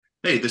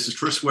Hey, this is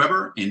Chris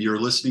Weber, and you're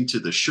listening to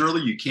the Surely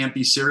You Can't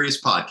Be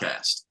Serious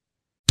podcast.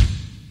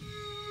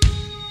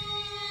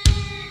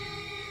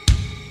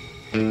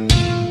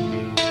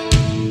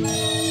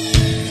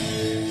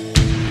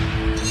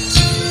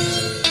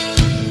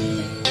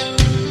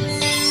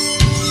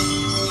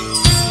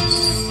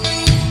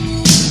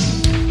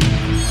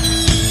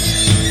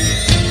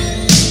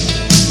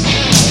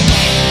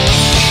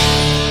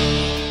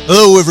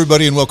 Hello,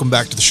 everybody, and welcome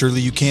back to the Surely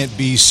You Can't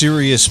Be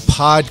Serious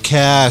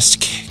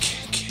podcast.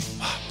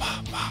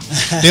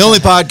 The only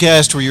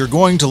podcast where you're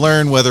going to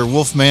learn whether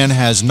Wolfman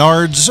has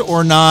nards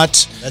or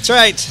not. That's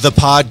right. The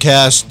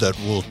podcast that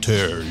will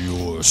tear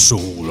your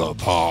soul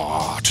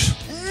apart.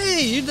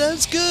 Hey,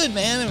 that's good,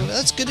 man.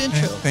 That's a good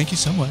intro. Thank you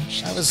so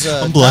much.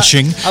 I'm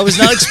blushing. I was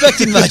not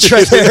expecting much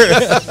right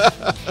there.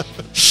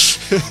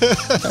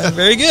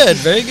 Very good.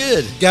 Very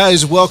good.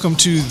 Guys, welcome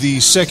to the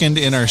second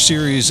in our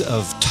series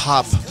of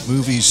top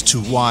movies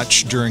to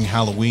watch during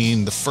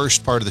Halloween. The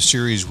first part of the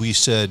series, we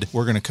said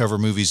we're going to cover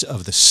movies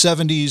of the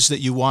 70s that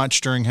you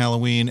watch during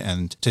Halloween.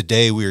 And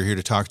today we are here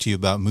to talk to you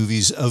about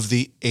movies of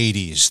the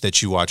 80s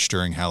that you watch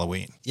during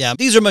Halloween. Yeah,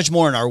 these are much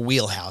more in our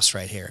wheelhouse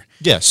right here.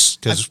 Yes,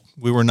 because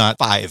we were not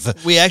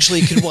five. We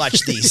actually could watch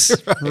these,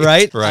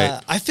 right?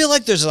 Right. I feel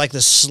like there's like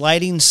the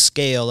sliding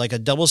scale, like a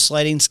double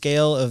sliding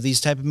scale of these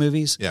type of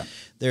movies. Yeah.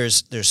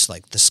 There's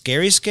like the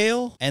scary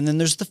scale, and then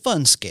there's the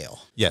fun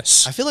scale.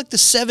 Yes. I feel like the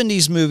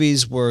 70s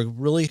movies were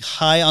really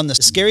high on the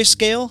scary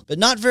scale, but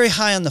not very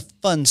high on the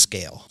fun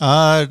scale.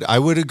 I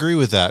would agree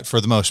with that for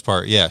the most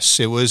part.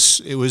 Yes, it was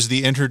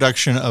the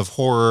introduction of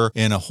horror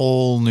in a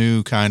whole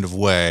new kind of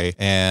way,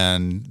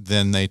 and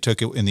then they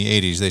took it in the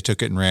 80s. They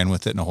took it and ran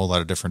with it in a whole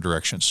lot of different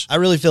directions. I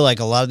really feel like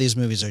a lot of these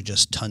movies are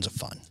just tons of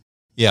fun.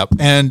 Yep,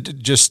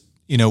 and just.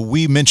 You know,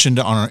 we mentioned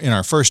in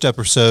our first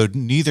episode,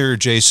 neither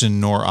Jason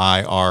nor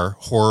I are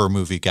horror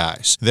movie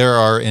guys. There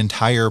are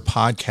entire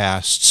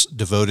podcasts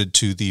devoted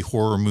to the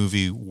horror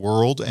movie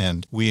world,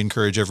 and we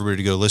encourage everybody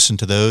to go listen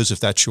to those if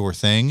that's your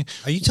thing.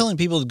 Are you telling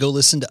people to go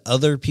listen to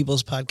other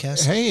people's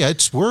podcasts? Hey,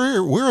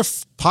 we're a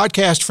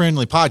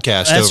podcast-friendly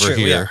podcast That's over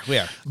true. here. We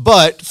are.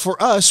 But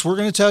for us, we're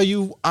going to tell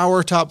you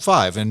our top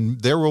five, and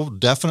there will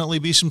definitely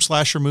be some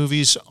slasher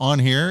movies on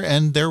here,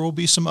 and there will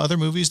be some other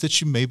movies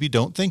that you maybe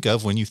don't think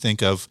of when you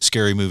think of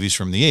scary movies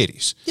from the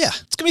 80s. Yeah,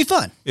 it's going to be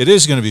fun. It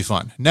is going to be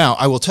fun. Now,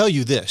 I will tell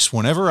you this.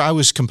 Whenever I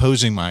was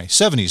composing my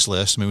 70s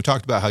list, I mean, we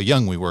talked about how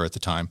young we were at the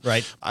time.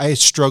 Right. I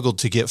struggled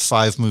to get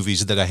 5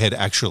 movies that I had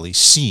actually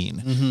seen.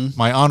 Mm-hmm.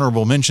 My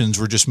honorable mentions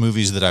were just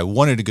movies that I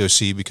wanted to go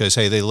see because,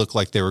 hey, they looked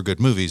like they were good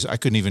movies. I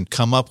couldn't even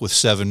come up with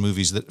 7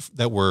 movies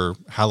that were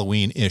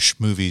Halloween-ish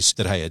movies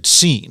that I had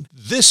seen.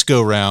 This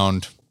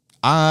go-round,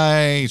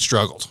 I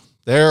struggled.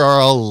 There are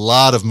a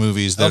lot of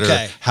movies that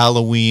are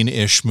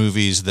Halloween-ish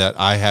movies that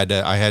I had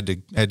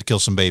to kill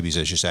some babies,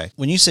 as you say.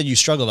 When you said you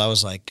struggled, I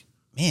was like,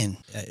 man,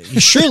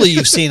 surely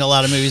you've seen a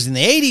lot of movies in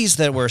the 80s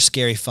that were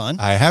scary fun.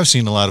 I have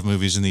seen a lot of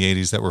movies in the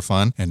 80s that were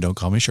fun, and don't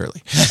call me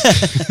Shirley.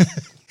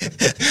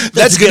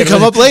 That's going to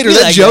come up later.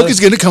 That joke is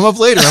going to come up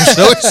later. I'm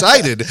so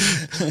excited.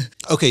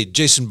 Okay,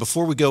 Jason,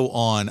 before we go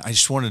on, I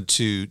just wanted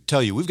to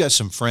tell you, we've got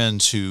some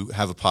friends who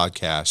have a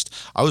podcast.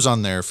 I was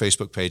on their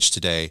Facebook page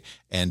today,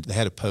 and they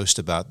had a post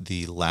about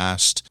the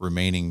last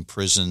remaining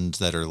prisons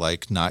that are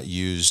like not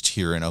used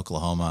here in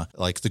Oklahoma,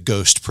 like the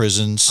ghost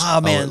prisons. Oh,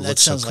 man, it that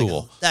looks sounds so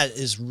cool. That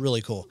is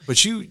really cool.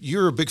 But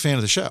you're a big fan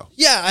of the show.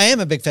 Yeah, I am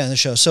a big fan of the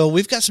show. So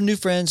we've got some new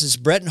friends. It's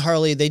Brett and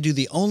Harley. They do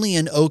the Only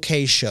an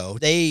OK show.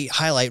 They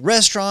highlight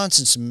restaurants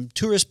and some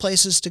tourist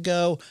places to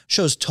go.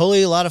 Show's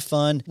totally a lot of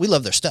fun. We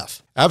love their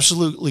stuff.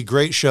 Absolutely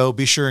great show.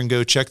 Be sure and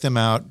go check them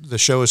out. The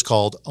show is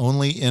called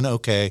Only an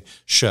OK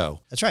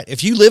Show. That's right.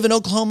 If you live in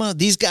Oklahoma,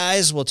 these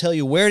guys will tell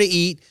you where to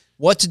eat,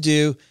 what to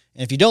do.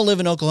 And if you don't live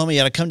in Oklahoma, you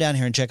got to come down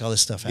here and check all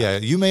this stuff out. Yeah,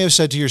 you may have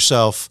said to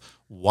yourself,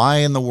 why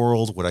in the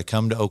world would I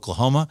come to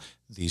Oklahoma?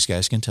 These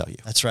guys can tell you.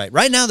 That's right.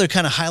 Right now, they're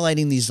kind of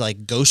highlighting these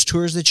like ghost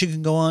tours that you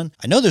can go on.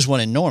 I know there's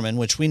one in Norman,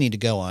 which we need to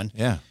go on.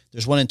 Yeah.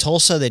 There's one in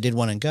Tulsa. They did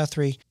one in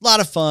Guthrie. A lot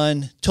of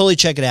fun. Totally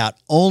check it out.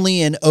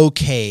 Only an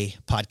OK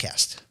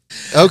podcast.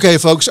 Okay,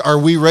 folks, are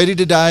we ready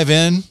to dive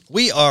in?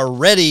 We are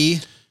ready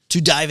to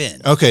dive in.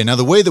 Okay, now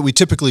the way that we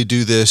typically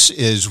do this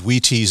is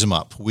we tease them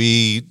up.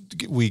 We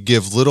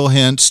give little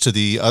hints to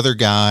the other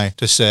guy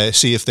to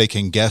see if they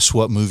can guess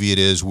what movie it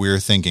is we're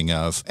thinking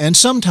of. And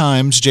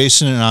sometimes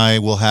Jason and I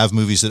will have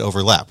movies that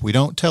overlap. We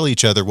don't tell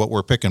each other what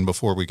we're picking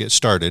before we get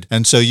started.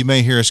 And so you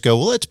may hear us go,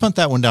 well, let's punt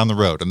that one down the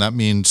road. And that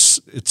means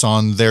it's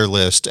on their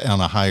list on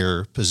a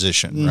higher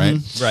position, right?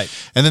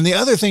 Right. And then the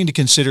other thing to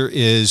consider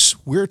is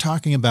we're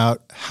talking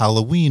about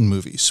Halloween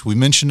movies. We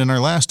mentioned in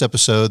our last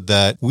episode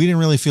that we didn't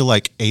really feel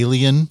like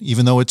Alien,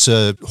 even though it's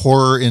a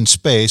horror in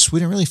space, we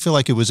didn't really feel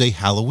like it was a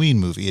Halloween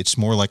movie. It's It's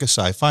more like a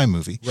sci-fi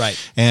movie. Right.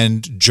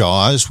 And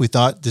Jaws, we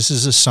thought this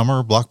is a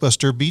summer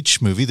blockbuster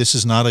beach movie. This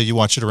is not a you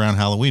watch it around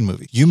Halloween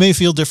movie. You may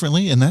feel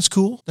differently, and that's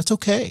cool. That's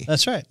okay.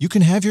 That's right. You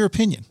can have your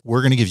opinion.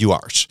 We're going to give you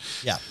ours.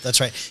 Yeah, that's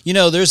right. You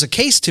know, there's a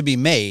case to be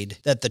made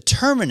that the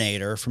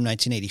Terminator from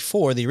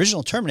 1984, the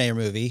original Terminator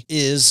movie,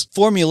 is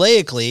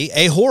formulaically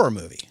a horror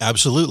movie.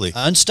 Absolutely.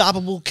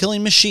 Unstoppable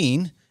killing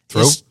machine.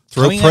 Throw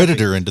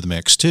Predator into the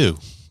mix, too.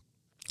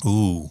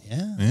 Ooh.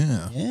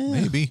 Yeah.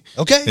 Maybe.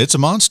 Okay. It's a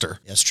monster.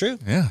 That's true.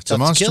 Yeah, it's Tough a to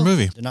monster kill.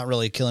 movie. They're not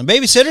really killing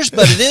babysitters,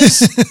 but it is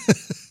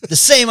the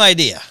same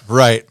idea.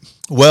 Right.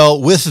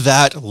 Well, with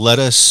that, let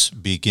us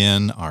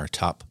begin our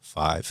top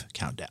 5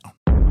 countdown.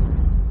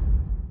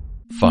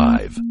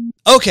 5,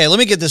 Okay, let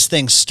me get this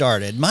thing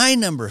started. My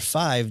number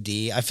 5,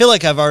 D. I feel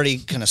like I've already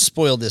kind of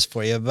spoiled this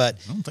for you, but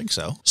I don't think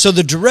so. so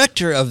the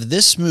director of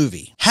this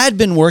movie had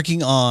been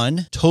working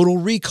on Total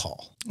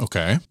Recall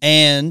Okay.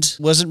 and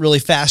wasn't really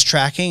fast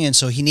tracking, and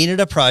so he needed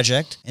a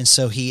project, and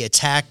so he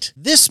attacked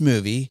this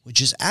movie, which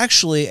is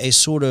actually a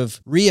sort of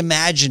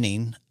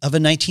reimagining of a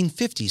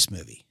 1950s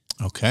movie.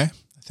 Okay.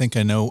 I think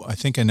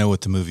I know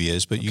what the movie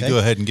is, but you Okay. go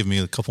ahead and give me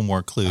a couple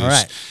more clues. All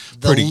right.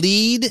 The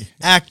lead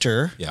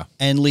actor Yeah.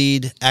 and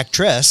lead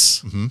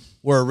actress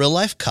were a real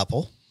life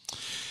couple.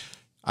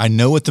 I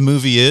know what the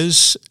movie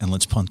is, and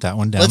let's punt that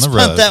one down Let's the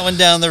road. punt that one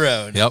down the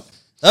road. Yep.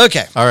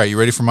 Okay. All right, you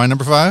ready for my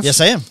number 5?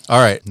 Yes, I am. All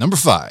right, number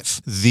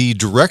 5. The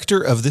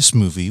director of this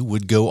movie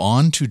would go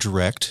on to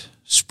direct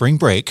Spring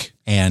Break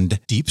and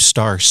Deep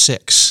Star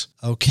 6.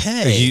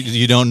 Okay.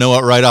 You don't know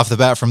it right off the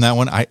bat from that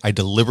one. I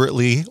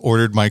deliberately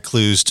ordered my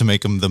clues to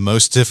make them the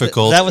most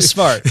difficult. That was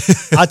smart.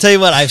 I'll tell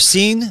you what, I've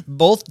seen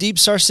both Deep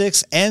Star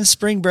 6 and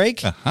Spring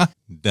Break.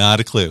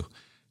 Not a clue.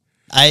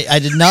 I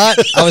did not,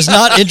 I was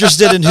not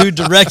interested in who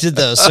directed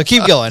those. So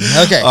keep going.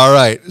 Okay. All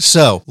right.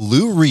 So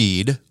Lou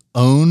Reed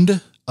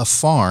owned a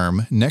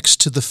farm next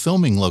to the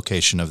filming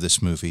location of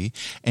this movie,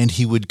 and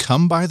he would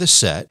come by the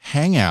set,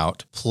 hang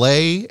out,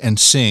 play, and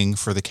sing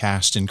for the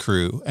cast and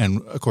crew.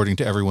 And according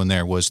to everyone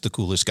there, was the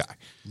coolest guy.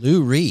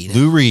 Lou Reed.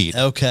 Lou Reed.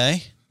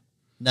 Okay.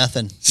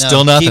 Nothing. No,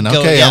 Still nothing. keep going.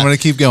 Okay, Yeah. I'm going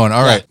to keep going.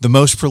 All Yeah. right. The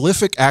most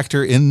prolific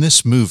actor in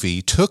this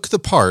movie took the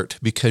part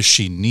because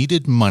she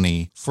needed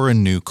money for a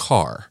new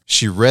car.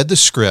 She read the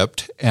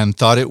script and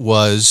thought it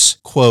was,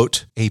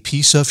 quote, a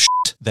piece of shit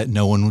that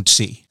no one would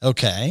see.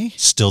 Okay.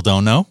 Still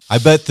don't know. I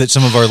bet that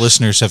some of our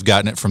listeners have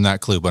gotten it from that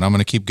clue, but I'm going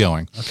to keep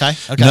going. Okay.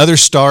 Another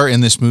star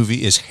in this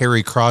movie is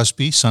Harry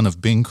Crosby, son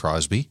of Bing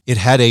Crosby. It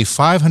had a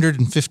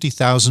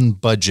 $550,000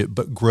 budget,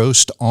 but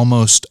grossed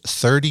almost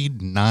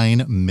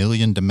 $39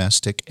 million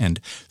domestic and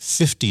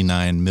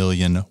 $59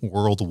 million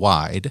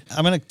worldwide.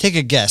 I'm going to take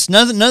a guess.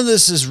 None of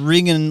this is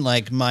ringing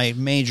like my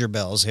major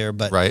bells here,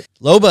 but Right.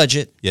 low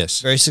budget.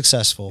 Yes. Very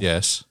successful.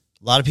 Yes.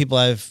 A lot of people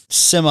I've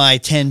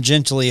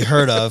semi-tangentially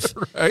heard of.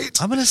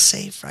 Right. I'm going to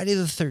say Friday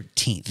the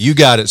 13th. You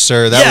got it,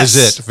 sir. That Yes.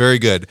 was it. Very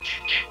good.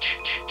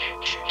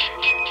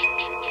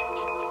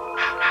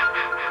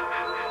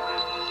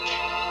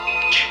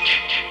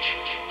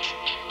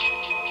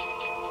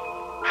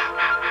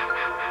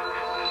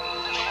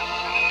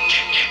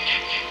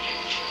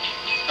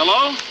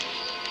 Hello?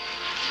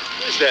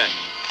 Who's that?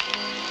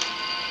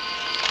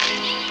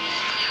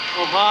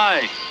 Oh,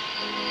 hi. What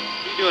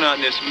are you doing out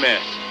in this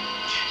mess?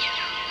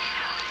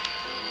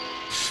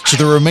 So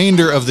the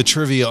remainder of the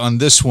trivia on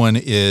this one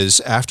is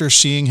after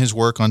seeing his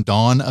work on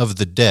Dawn of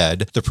the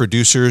Dead, the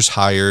producers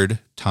hired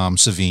Tom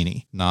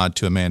Savini. Nod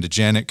to Amanda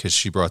Janet because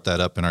she brought that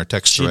up in our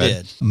text She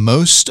thread. did.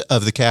 Most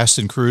of the cast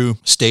and crew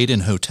stayed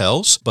in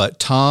hotels, but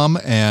Tom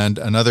and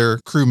another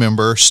crew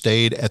member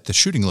stayed at the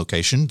shooting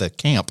location, the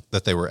camp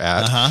that they were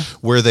at,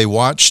 where they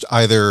watched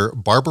either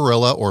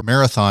Barbarella or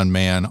Marathon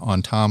Man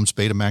on Tom's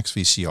Betamax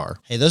VCR.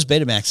 Hey, those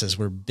Betamaxes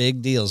were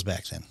big deals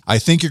back then. I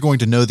think you're going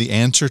to know the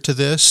answer to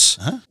this.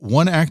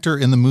 One actor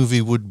in the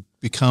movie would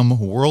become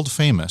world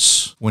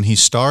famous when he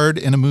starred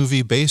in a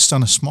movie based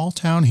on a small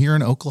town here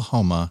in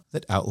Oklahoma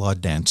that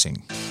outlawed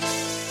dancing.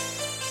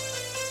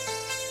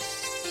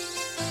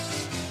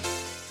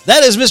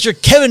 That is Mr.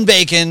 Kevin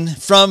Bacon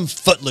from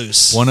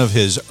Footloose. One of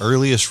his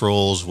earliest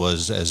roles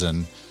was as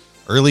an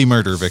early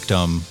murder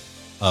victim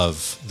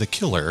of the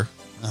killer.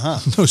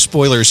 No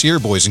spoilers here,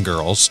 boys and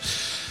girls.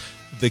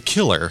 The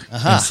killer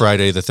in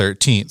Friday the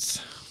 13th.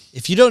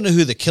 If you don't know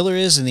who the killer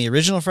is in the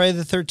original Friday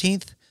the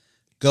 13th,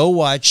 go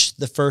watch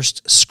the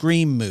first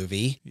Scream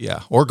movie.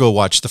 Yeah, or go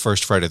watch the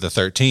first Friday the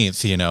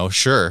 13th,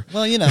 sure.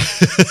 Well, you know.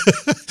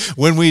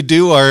 When we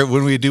do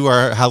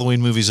our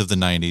Halloween movies of the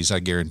 90s, I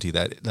guarantee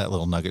that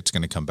little nugget's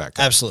going to come back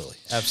up. Absolutely.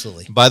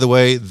 Absolutely. By the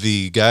way,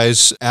 the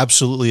guys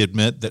absolutely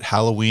admit that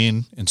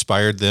Halloween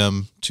inspired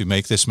them to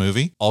make this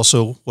movie.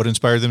 Also, what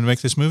inspired them to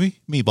make this movie?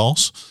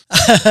 Meatballs.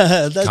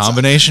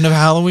 Combination of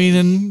Halloween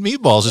and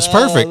meatballs. It's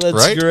perfect, that's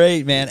right?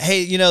 great, man.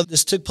 Hey,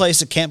 this took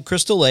place at Camp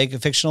Crystal Lake, a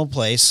fictional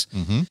place.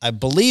 I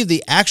believe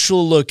the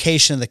actual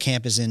location of the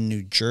camp is in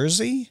New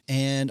Jersey,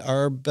 and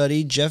our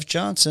buddy Jeff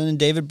Johnson and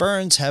David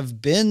Burns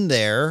have been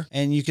there,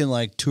 and you can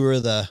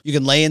you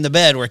can lay in the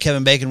bed where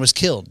Kevin Bacon was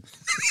killed.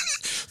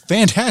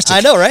 Fantastic.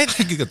 I know, right?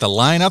 You got the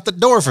line out the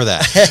door for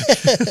that.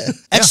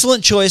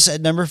 Excellent choice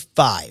at number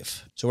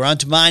 5. So we're on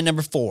to my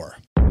number 4.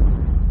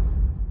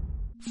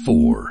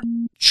 4.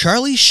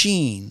 Charlie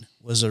Sheen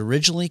was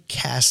originally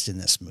cast in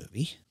this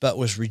movie, but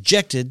was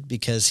rejected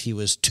because he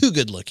was too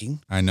good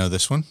looking. I know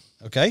this one.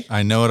 Okay.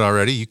 I know it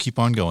already. You keep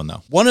on going,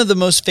 though. One of the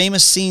most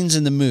famous scenes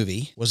in the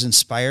movie was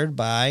inspired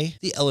by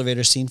the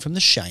elevator scene from The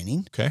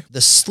Shining. Okay.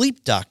 The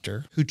sleep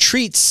doctor who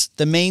treats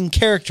the main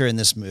character in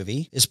this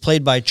movie is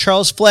played by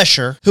Charles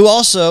Fleischer, who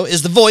also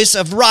is the voice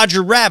of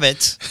Roger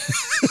Rabbit.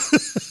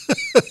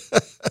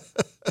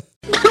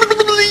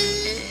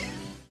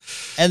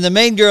 And the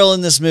main girl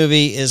in this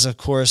movie is, of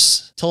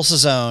course,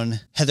 Tulsa's own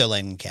Heather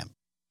Langenkamp.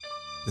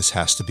 This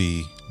has to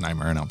be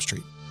Nightmare on Elm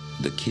Street.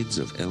 The kids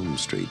of Elm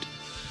Street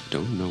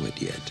don't know it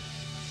yet,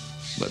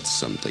 but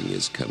something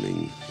is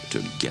coming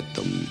to get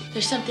them.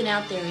 There's something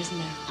out there, isn't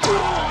there?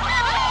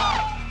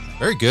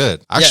 Very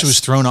good. I actually Yes. was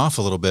thrown off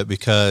a little bit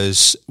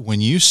because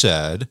when you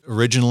said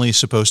originally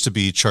supposed to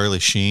be Charlie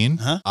Sheen,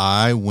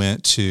 I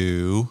went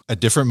to a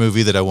different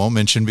movie that I won't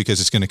mention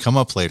because it's going to come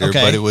up later.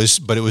 Okay. But it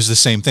was the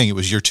same thing. It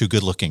was you're too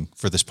good looking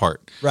for this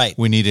part. Right.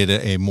 We needed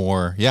a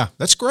more. Yeah,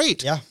 that's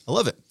great. Yeah. I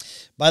love it.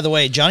 By the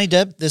way, Johnny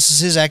Depp, this is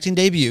his acting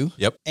debut.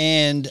 Yep.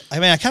 And I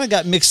mean, I kind of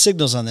got mixed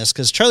signals on this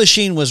because Charlie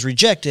Sheen was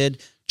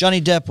rejected.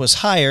 Johnny Depp was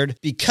hired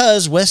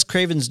because Wes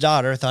Craven's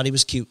daughter thought he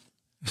was cute.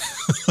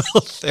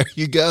 There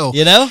you go.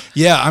 You know?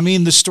 Yeah, I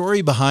mean, the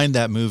story behind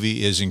that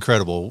movie is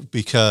incredible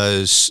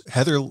because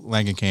Heather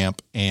Langenkamp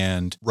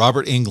and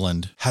Robert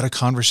Englund had a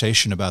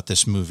conversation about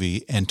this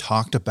movie and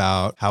talked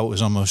about how it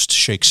was almost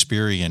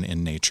Shakespearean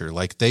in nature.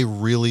 Like they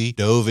really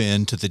dove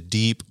into the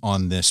deep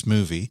on this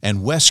movie.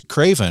 And Wes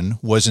Craven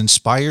was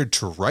inspired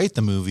to write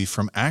the movie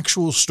from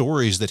actual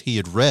stories that he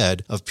had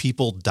read of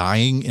people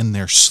dying in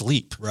their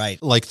sleep.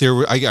 Right. Like there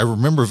were, I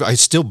remember, it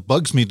still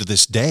bugs me to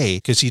this day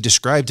because he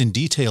described in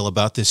detail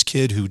about this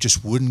kid who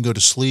just wouldn't go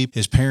to sleep.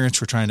 His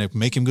parents were trying to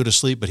make him go to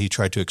sleep, but he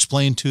tried to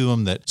explain to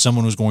him that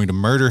someone was going to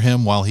murder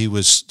him while he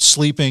was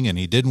sleeping and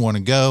he didn't want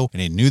to go.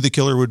 And he knew the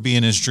killer would be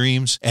in his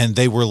dreams. And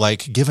they were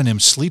like giving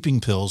him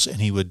sleeping pills and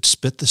he would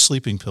spit the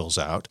sleeping pills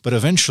out. But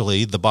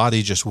eventually the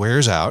body just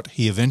wears out.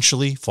 He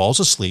eventually falls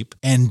asleep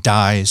and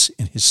dies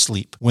in his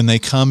sleep. When they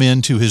come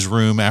into his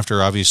room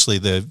after obviously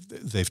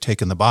they've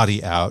taken the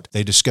body out,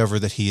 they discover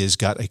that he has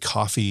got a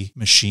coffee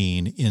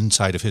machine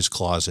inside of his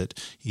closet.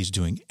 He's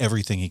doing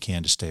everything he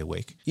can to stay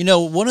awake. You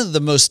know, one of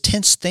the most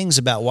tense things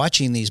about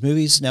watching these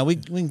movies, now we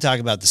can talk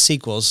about the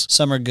sequels.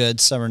 Some are good,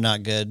 some are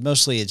not good.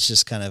 Mostly it's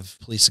just kind of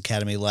Police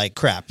Academy-like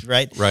crap,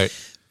 right? Right.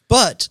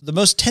 But the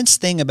most tense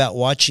thing about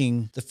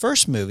watching the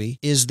first movie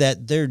is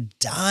that they're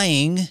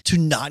dying to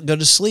not go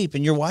to sleep.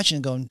 And you're watching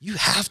and going, you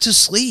have to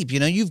sleep. You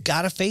know, you've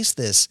got to face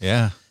this.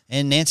 Yeah.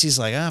 And Nancy's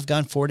like, I've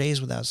gone 4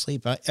 days without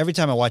sleep. Every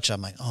time I watch it,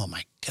 I'm like, oh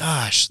my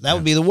gosh, that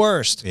would be the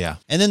worst. Yeah.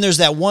 And then there's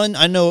that one,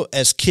 I know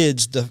as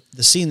kids, the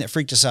scene that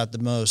freaked us out the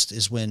most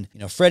is when, you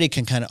know, Freddy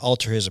can kind of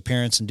alter his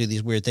appearance and do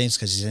these weird things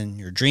because he's in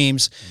your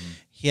dreams.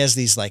 He has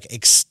these like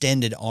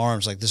extended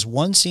arms. Like this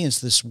one scene,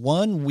 it's this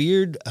one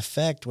weird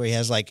effect where he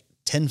has like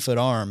 10-foot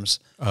arms.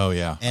 Oh,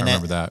 yeah. And I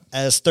remember that.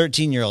 As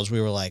 13-year-olds,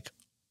 we were like,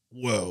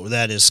 whoa,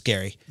 that is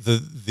scary.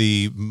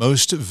 The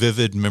most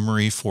vivid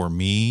memory for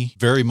me,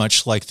 very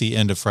much like the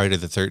end of Friday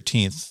the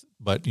 13th,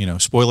 but, you know,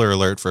 spoiler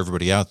alert for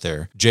everybody out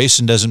there,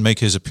 Jason doesn't make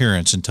his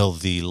appearance until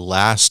the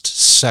last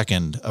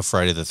second of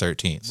Friday the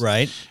 13th.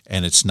 Right.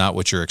 And it's not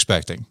what you're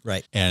expecting.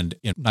 Right. And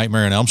in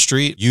Nightmare on Elm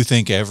Street, you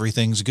think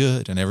everything's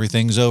good and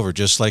everything's over,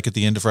 just like at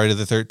the end of Friday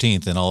the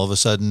 13th. And all of a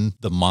sudden,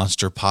 the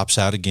monster pops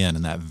out again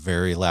in that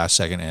very last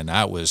second. And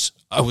I was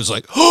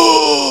like,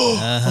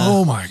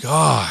 oh my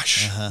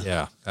gosh.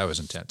 Yeah, that was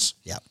intense.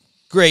 Yeah.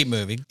 Great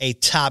movie. A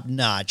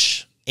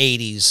top-notch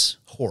 80s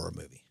horror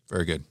movie.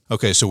 Very good.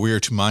 Okay, so we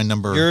are to my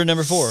number. You're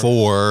number 4.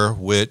 4,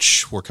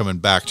 which we're coming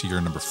back to your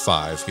number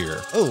 5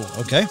 here. Oh,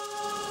 okay.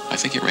 I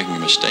think you're making a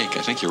mistake.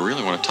 I think you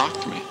really want to talk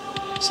to me.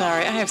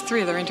 Sorry, I have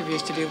 3 other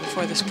interviews to do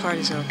before this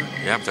party's over.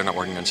 Yeah, but they're not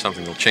working on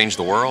something that'll change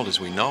the world as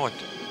we know it.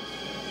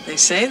 They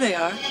say they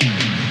are.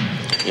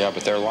 Yeah,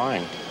 but they're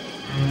lying.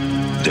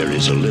 There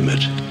is a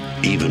limit,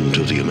 even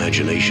to the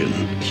imagination.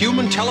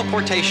 Human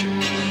teleportation,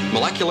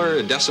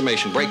 molecular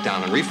decimation,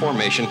 breakdown, and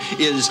reformation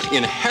is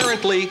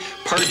inherently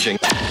purging.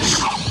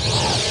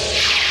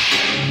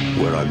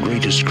 Where our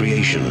greatest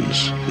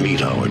creations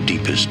meet our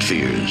deepest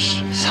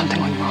fears.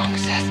 Something went wrong,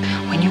 Seth.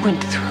 When you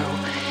went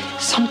through,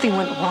 something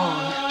went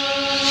wrong.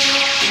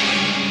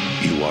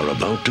 You are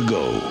about to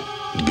go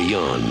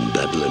beyond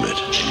that limit.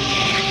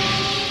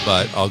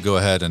 But I'll go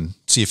ahead and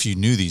see if you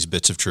knew these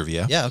bits of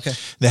trivia. Yeah, okay.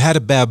 They had a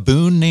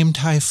baboon named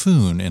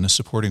Typhoon in a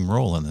supporting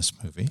role in this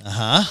movie.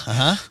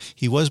 Uh-huh.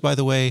 He was, by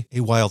the way, a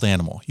wild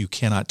animal. You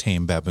cannot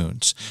tame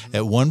baboons.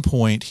 At one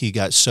point, he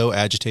got so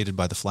agitated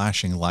by the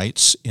flashing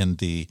lights in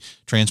the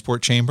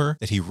transport chamber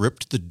that he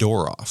ripped the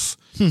door off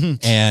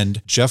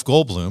And Jeff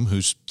Goldblum,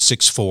 who's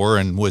 6'4"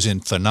 and was in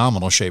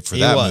phenomenal shape for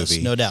that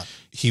movie. No doubt.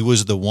 He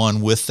was the one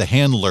with the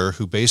handler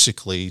who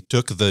basically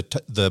took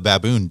the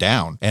baboon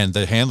down. And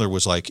the handler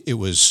was like, it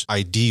was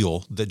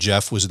ideal that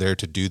Jeff was there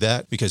to do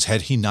that, because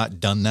had he not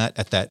done that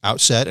at that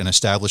outset and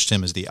established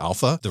him as the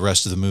alpha, the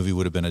rest of the movie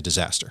would have been a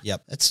disaster.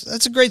 Yep.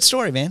 That's a great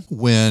story, man.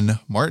 When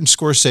Martin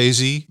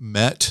Scorsese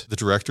met the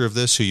director of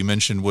this, who you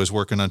mentioned was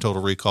working on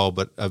Total Recall,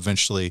 but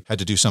eventually had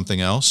to do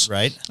something else.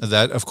 Right.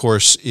 That, of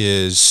course,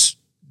 is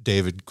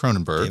David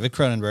Cronenberg. David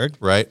Cronenberg.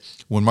 Right.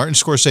 When Martin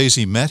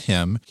Scorsese met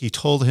him, he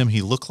told him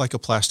he looked like a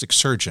plastic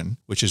surgeon,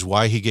 which is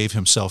why he gave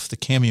himself the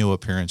cameo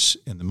appearance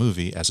in the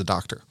movie as a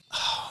doctor.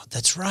 Oh,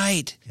 that's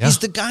right. Yeah. He's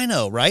the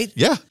gyno, right?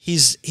 Yeah.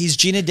 He's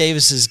Gina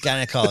Davis's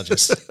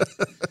gynecologist.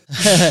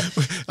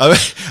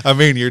 I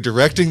mean, you're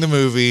directing the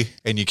movie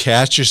and you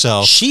cast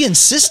yourself She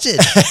insisted.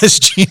 as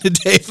Gina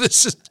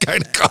Davis's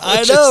gynecologist.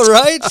 I know,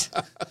 right?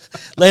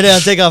 Lay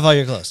down, take off all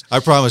your clothes.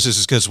 I promise this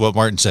is because what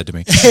Martin said to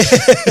me.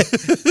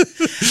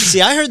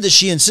 See, I heard that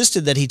she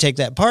insisted that he take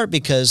that part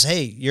because,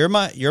 hey, you're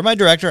my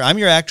director, I'm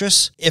your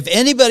actress. If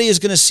anybody is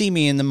going to see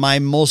me in my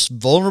most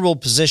vulnerable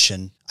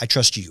position, I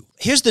trust you.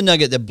 Here's the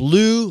nugget that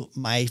blew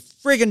my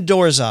friggin'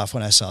 doors off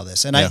when I saw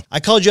this. And I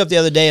called you up the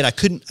other day and I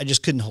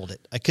just couldn't hold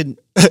it. I couldn't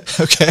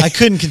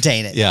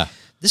contain it. Yeah.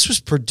 This was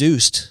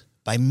produced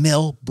by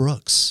Mel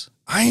Brooks.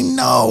 I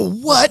know.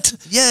 What?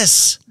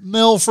 Yes.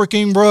 Mel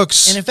freaking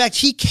Brooks. And in fact,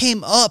 he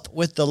came up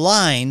with the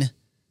line,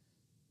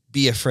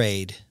 "Be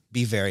afraid,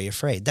 be very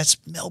afraid." That's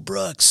Mel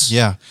Brooks.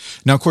 Yeah.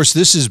 Now, of course,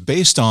 this is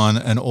based on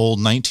an old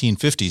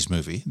 1950s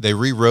movie. They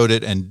rewrote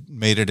it and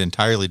made it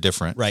entirely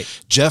different. Right.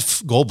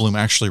 Jeff Goldblum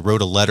actually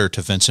wrote a letter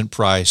to Vincent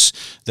Price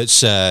that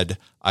said,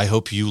 "I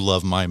hope you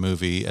love my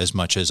movie as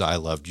much as I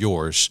loved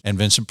yours." And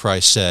Vincent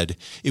Price said,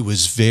 "It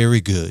was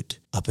very good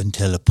up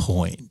until a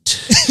point."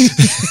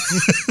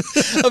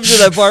 Up to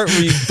that part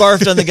where you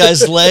barfed on the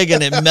guy's leg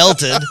and it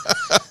melted.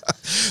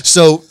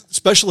 So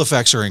special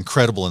effects are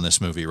incredible in this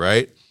movie,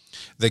 right?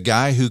 The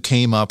guy who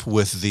came up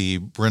with the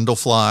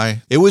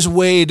brindlefly, it was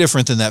way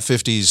different than that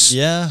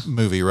 50s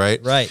movie,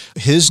 right? Right.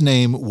 His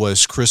name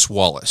was Chris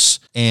Wallace.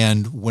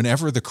 And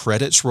whenever the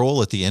credits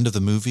roll at the end of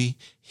the movie,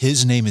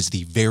 his name is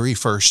the very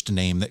first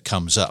name that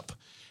comes up.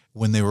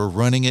 When they were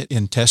running it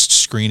in test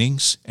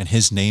screenings and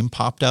his name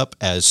popped up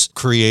as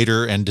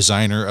creator and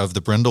designer of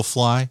the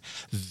brindlefly,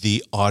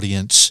 the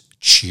audience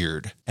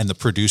cheered. And the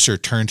producer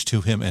turned to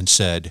him and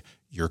said,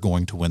 "You're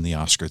going to win the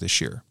Oscar this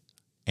year."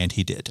 And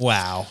he did.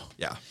 Wow.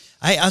 Yeah.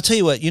 I'll tell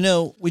you what,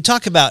 we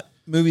talk about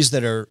movies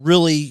that are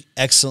really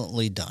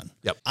excellently done.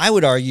 Yep. I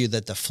would argue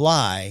that The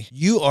Fly,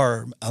 you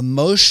are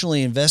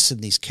emotionally invested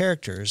in these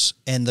characters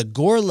and the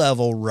gore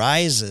level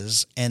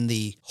rises and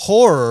the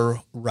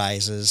horror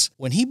rises.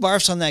 When he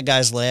barfs on that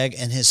guy's leg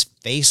and his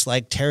face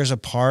like tears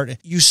apart,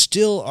 you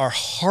still are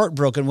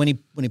heartbroken when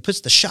he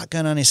puts the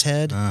shotgun on his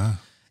head.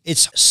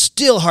 It's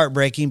still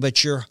heartbreaking,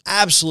 but you're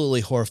absolutely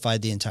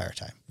horrified the entire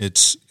time.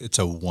 It's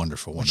a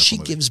wonderful, wonderful She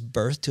movie. gives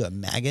birth to a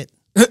maggot.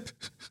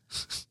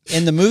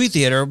 In the movie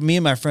theater, me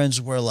and my friends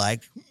were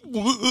like,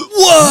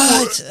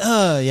 "What?"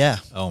 Yeah.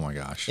 Oh my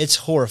gosh. It's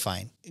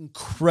horrifying.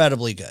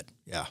 Incredibly good.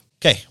 Yeah.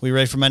 Okay, we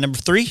ready for my number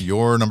 3?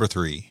 Your number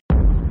 3.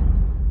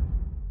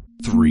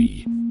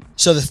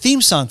 So the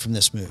theme song from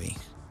this movie,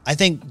 I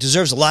think,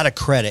 deserves a lot of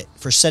credit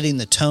for setting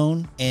the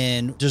tone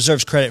and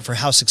deserves credit for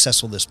how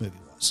successful this movie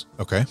was.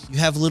 Okay. You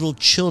have little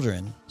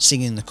children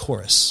singing the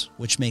chorus,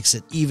 which makes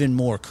it even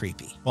more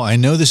creepy. Well, I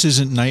know this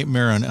isn't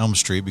Nightmare on Elm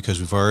Street because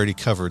we've already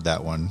covered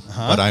that one,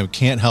 but I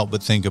can't help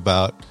but think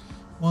about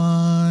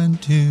 1,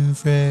 2,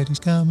 Freddy's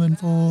coming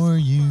for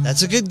you.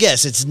 That's a good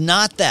guess. It's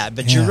not that,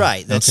 but you're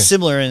right. That's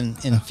similar in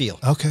feel.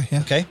 Okay,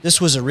 yeah. Okay.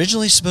 This was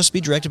originally supposed to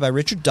be directed by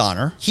Richard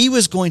Donner. He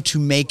was going to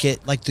make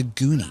it like The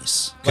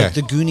Goonies. Okay. Like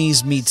The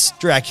Goonies meets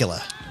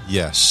Dracula.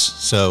 Yes.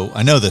 So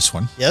I know this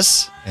one.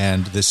 Yes?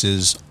 And this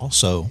is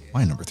also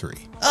my number 3.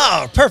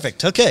 Oh,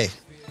 perfect. Okay.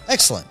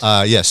 Excellent.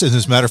 Yes. And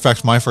as a matter of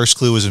fact, my first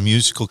clue was a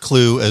musical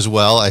clue as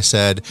well. I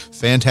said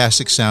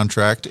fantastic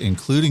soundtrack,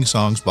 including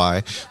songs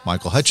by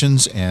Michael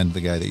Hutchence and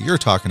the guy that you're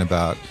talking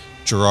about,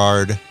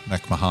 Gerard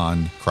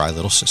McMahon, Cry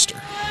Little Sister.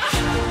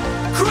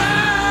 Cry,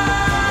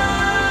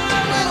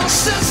 little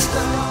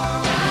sister.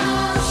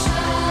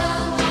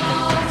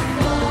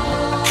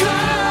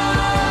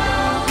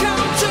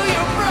 Come to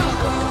your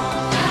brother.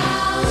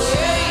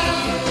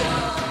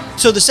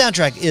 So the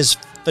soundtrack is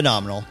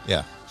phenomenal.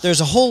 Yeah. There's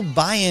a whole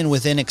buy-in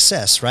with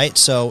INXS, right?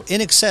 So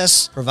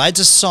INXS provides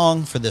a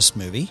song for this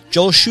movie.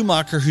 Joel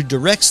Schumacher, who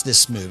directs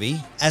this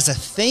movie, as a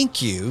thank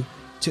you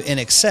to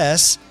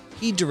INXS,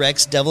 he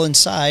directs Devil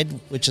Inside,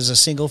 which is a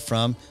single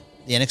from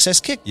the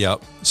INXS Kick.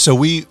 Yep. So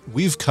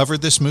we've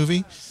covered this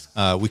movie.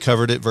 We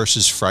covered it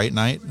versus Fright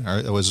Night.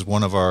 It was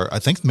one of our, I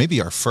think maybe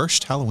our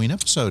first Halloween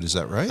episode. Is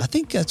that right? I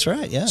think that's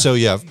right, yeah. So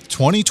yeah,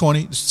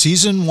 2020,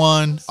 season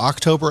 1,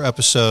 October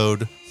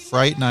episode,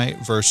 Fright Night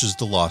versus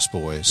the Lost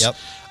Boys. Yep.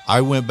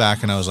 I went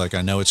back and I was like,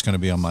 I know it's going to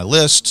be on my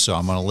list, so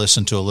I'm going to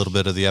listen to a little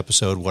bit of the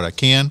episode, what I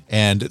can.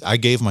 And I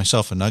gave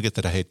myself a nugget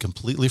that I had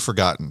completely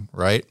forgotten,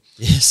 right?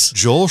 Yes.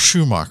 Joel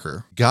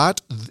Schumacher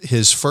got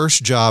his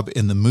first job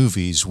in the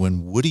movies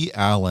when Woody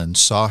Allen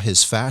saw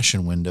his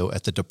fashion window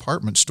at the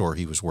department store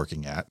he was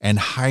working at and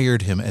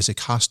hired him as a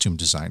costume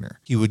designer.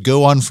 He would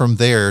go on from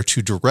there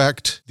to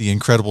direct The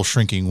Incredible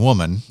Shrinking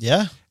Woman.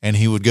 Yeah. And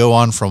he would go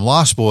on from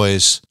Lost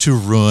Boys to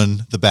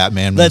ruin the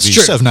Batman That's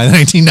movies true. of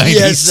 1990s.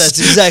 Yes, that's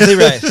exactly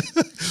right.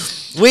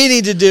 We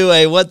need to do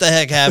a what the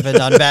heck happened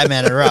on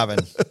Batman and Robin.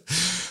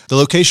 The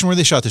location where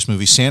they shot this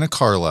movie, Santa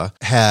Carla,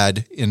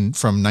 had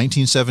from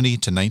 1970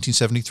 to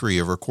 1973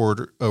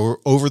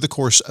 over the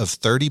course of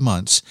 30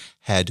 months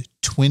had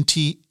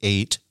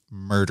 28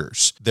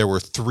 murders. There were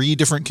 3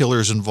 different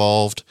killers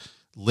involved: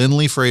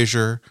 Lindley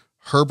Frazier,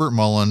 Herbert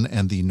Mullen,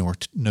 and the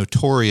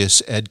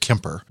notorious Ed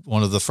Kemper,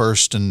 one of the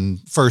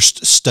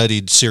first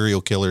studied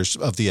serial killers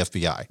of the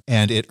FBI.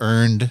 And it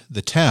earned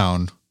the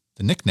town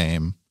the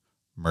nickname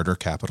Murder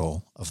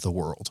Capital of the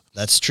World.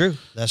 That's true.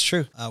 That's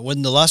true.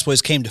 When the Lost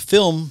Boys came to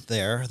film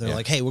there, they're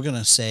like, hey, we're going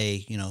to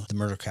say, the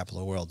Murder Capital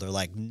of the World. They're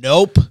like,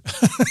 nope.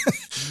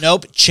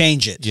 Nope,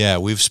 change it. Yeah,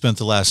 we've spent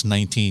the last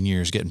 19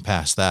 years getting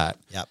past that.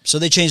 Yep. So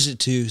they changed it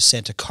to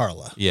Santa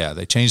Carla. Yeah,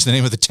 they changed the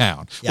name of the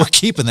town. Yep. We're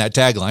keeping that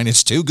tagline.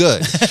 It's too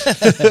good.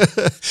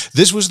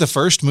 This was the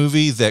first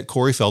movie that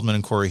Corey Feldman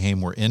and Corey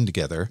Haim were in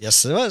together.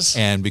 Yes, it was.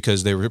 And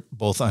because they were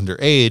both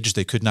underage,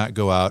 they could not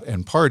go out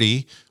and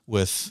party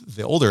with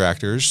the older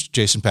actors,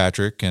 Jason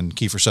Patric and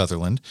Kiefer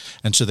Sutherland.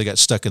 And so they got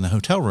stuck in the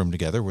hotel room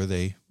together where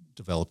they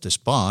developed this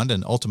bond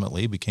and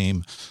ultimately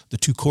became the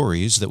 2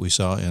 Coreys that we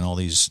saw in all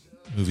these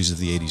movies of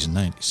the 80s and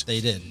 90s. They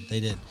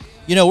did.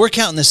 We're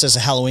counting this as a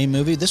Halloween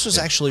movie. This was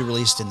actually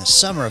released in the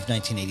summer of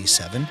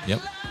 1987.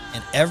 Yep.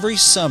 And every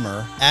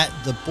summer at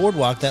the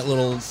Boardwalk, that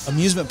little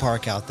amusement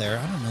park out there,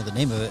 I don't know the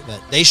name of it,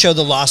 but they show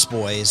the Lost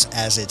Boys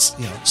as its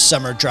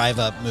summer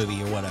drive-up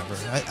movie or whatever.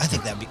 I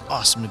think that'd be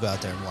awesome to go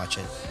out there and watch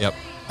it. Yep.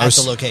 At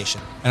the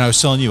location. And I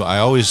was telling you, I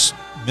always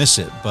miss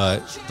it, but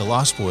The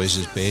Lost Boys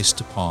is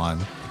based upon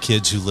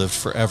kids who lived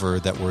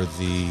forever that were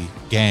the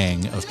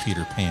gang of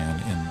Peter Pan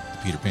in the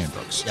Peter Pan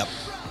books. Yep.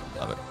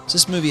 Love it. Is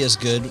this movie as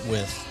good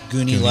with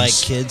Goonie-like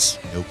Goonies? kids?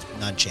 Nope.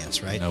 Not a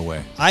chance, right? No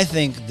way. I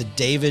think the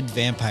David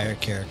vampire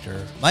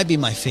character might be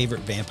my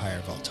favorite vampire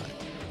of all time.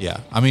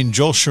 Yeah. I mean,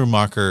 Joel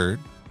Schumacher,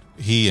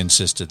 he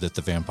insisted that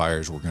the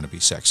vampires were going to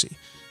be sexy.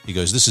 He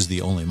goes, this is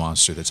the only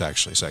monster that's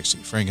actually sexy.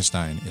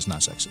 Frankenstein is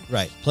not sexy.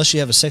 Right. Plus, you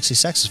have a sexy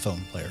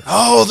saxophone player.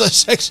 Oh, the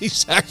sexy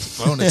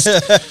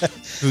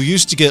saxophonist who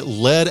used to get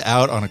led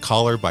out on a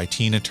collar by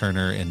Tina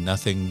Turner in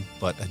nothing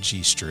but a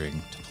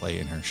G-string to play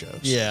in her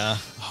shows. Yeah.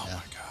 Oh,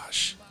 my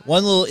gosh.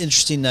 One little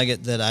interesting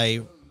nugget that I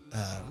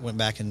went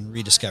back and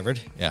rediscovered.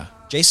 Yeah.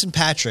 Jason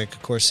Patric,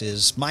 of course,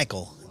 is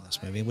Michael in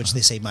this movie, which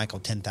they say Michael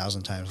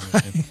 10,000 times in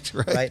this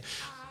movie. Right.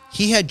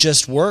 He had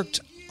just worked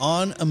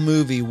on a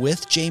movie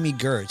with Jamie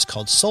Gertz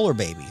called Solar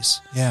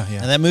Babies. Yeah.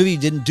 And that movie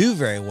didn't do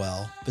very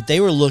well, but they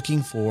were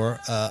looking for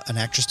an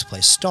actress to play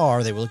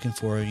Star. They were looking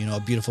for, a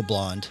beautiful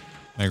blonde.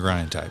 Meg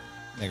Ryan type.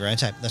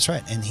 That's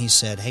right. And he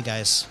said, hey,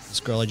 guys, this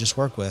girl I just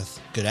worked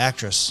with, good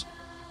actress,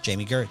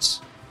 Jamie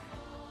Gertz.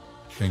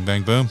 Bing,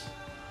 bang, boom.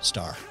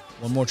 Star.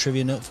 One more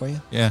trivia note for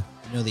you. Yeah.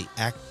 You know the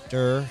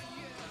actor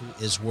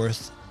who is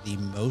worth the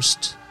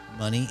most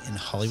money in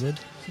Hollywood?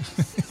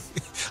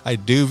 I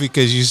do,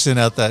 because you sent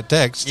out that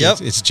text.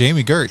 Yep. It's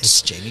Jamie Gertz.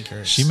 It's Jamie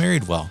Gertz. She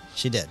married well.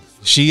 She did.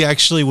 She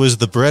actually was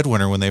the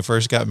breadwinner when they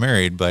first got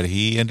married, but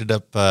he ended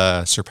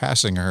up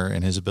surpassing her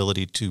in his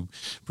ability to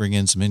bring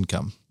in some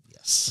income.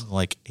 Yes.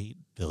 Like $8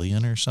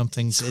 billion or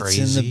something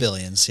crazy. It's in the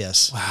billions,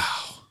 yes.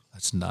 Wow.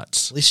 That's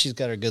nuts. At least she's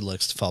got her good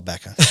looks to fall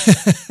back on.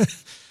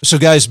 So,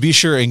 guys, be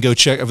sure and go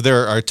check.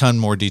 There are a ton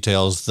more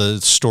details.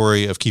 The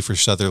story of Kiefer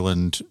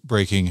Sutherland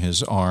breaking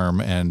his arm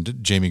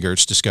and Jamie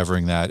Gertz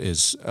discovering that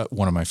is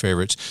one of my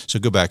favorites. So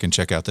go back and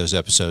check out those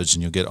episodes,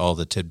 and you'll get all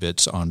the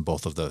tidbits on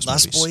both of those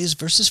Lost movies. Boys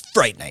versus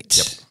Fright Night.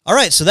 Yep. All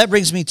right, so that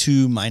brings me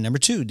to my number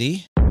 2,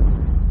 D.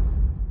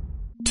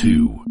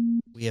 2.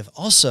 We have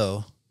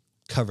also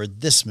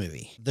covered this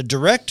movie. The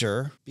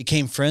director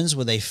became friends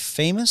with a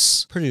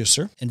famous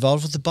producer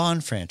involved with the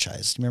Bond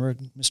franchise. Do you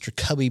remember Mr.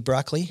 Cubby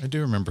Broccoli? I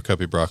do remember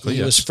Cubby Broccoli.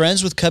 He was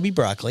friends with Cubby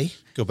Broccoli.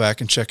 Go back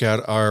and check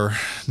out our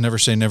Never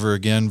Say Never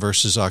Again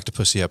versus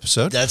Octopussy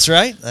episode. That's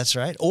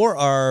right. Or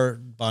our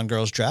Bond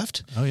Girls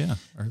draft. Oh, yeah.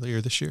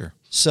 Earlier this year.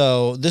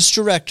 So this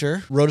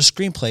director wrote a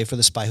screenplay for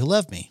The Spy Who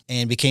Loved Me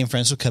and became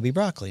friends with Cubby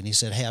Broccoli. And he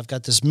said, hey, I've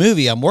got this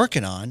movie I'm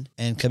working on.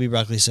 And Cubby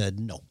Broccoli said,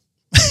 no.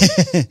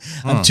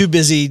 I'm too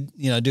busy,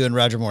 doing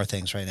Roger Moore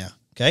things right now.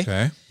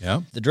 Okay.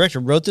 Yeah. The director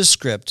wrote this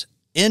script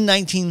in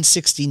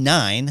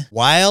 1969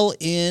 while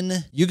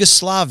in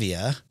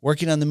Yugoslavia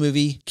working on the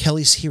movie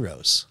Kelly's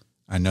Heroes.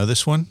 I know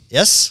this one.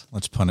 Yes?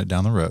 Let's punt it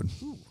down the road.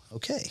 Ooh,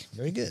 okay.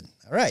 Very good.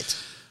 All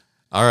right.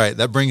 All right,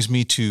 that brings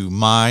me to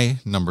my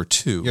number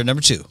 2. Your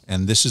number 2.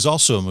 And this is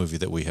also a movie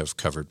that we have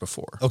covered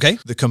before. Okay.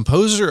 The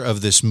composer of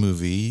this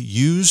movie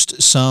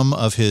used some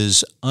of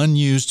his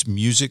unused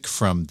music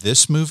from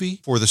this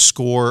movie for the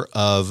score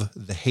of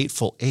The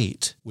Hateful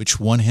Eight, which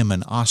won him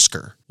an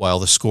Oscar, while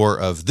the score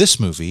of this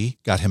movie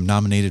got him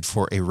nominated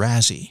for a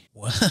Razzie.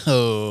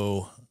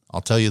 Whoa.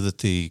 I'll tell you that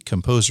the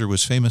composer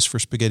was famous for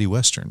spaghetti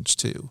westerns,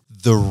 too.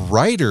 The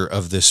writer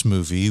of this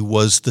movie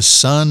was the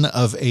son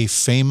of a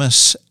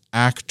famous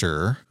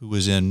actor who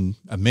was in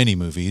many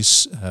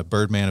movies,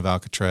 Birdman of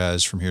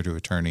Alcatraz, From Here to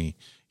Eternity.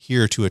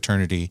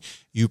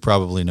 You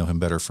probably know him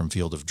better from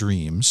Field of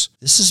Dreams.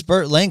 This is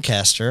Burt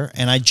Lancaster,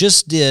 and I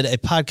just did a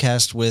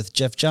podcast with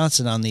Jeff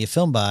Johnson on the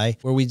Film Buy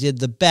where we did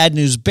the Bad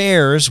News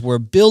Bears, where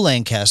Bill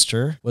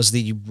Lancaster was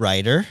the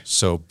writer.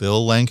 So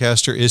Bill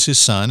Lancaster is his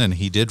son, and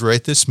he did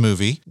write this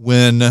movie.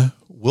 When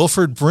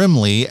Wilford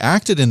Brimley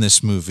acted in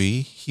this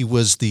movie, he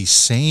was the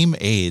same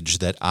age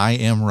that I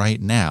am right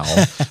now,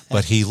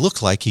 but he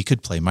looked like he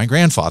could play my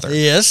grandfather.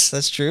 Yes,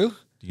 that's true.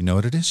 Do you know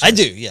what it is? I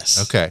do,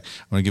 yes. Okay.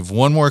 I'm going to give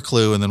one more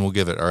clue, and then we'll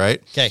give it, all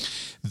right? Okay.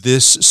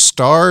 This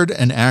starred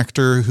an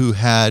actor who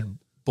had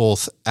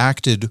both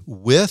acted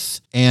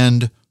with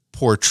and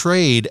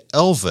portrayed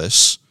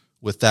Elvis,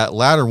 with that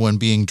latter one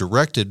being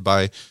directed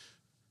by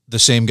the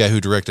same guy who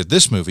directed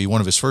this movie,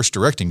 one of his first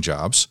directing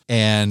jobs.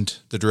 And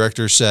the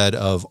director said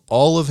of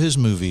all of his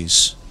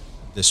movies,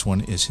 this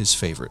one is his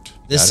favorite.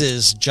 This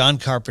is John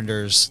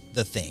Carpenter's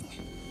The Thing.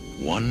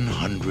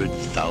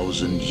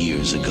 100,000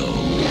 years ago,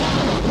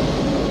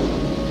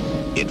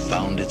 it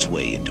found its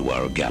way into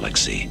our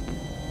galaxy.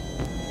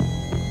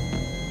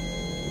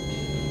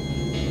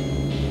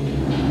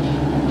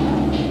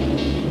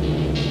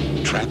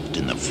 Trapped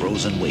in the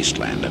frozen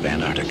wasteland of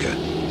Antarctica,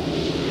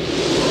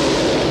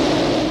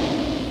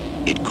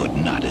 it could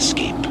not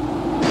escape.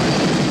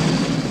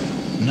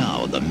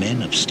 Now the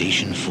men of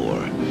Station 4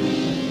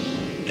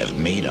 have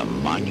made a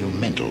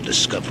monumental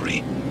discovery.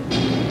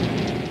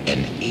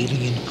 An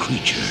alien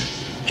creature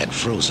had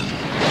frozen,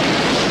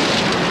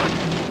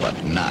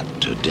 but not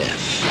to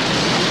death.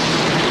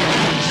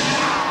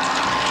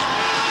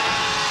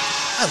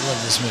 I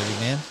love this movie,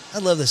 man. I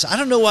love this. I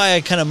don't know why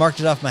I kind of marked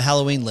it off my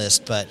Halloween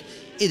list, but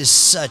it is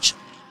such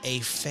a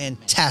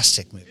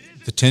fantastic movie.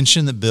 The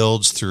tension that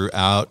builds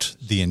throughout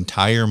the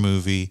entire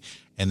movie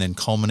and then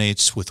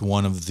culminates with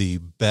one of the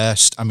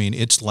best. I mean,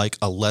 it's like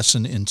a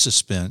lesson in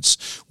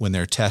suspense when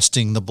they're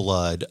testing the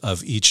blood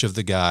of each of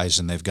the guys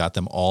and they've got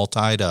them all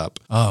tied up.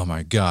 Oh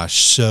my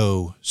gosh,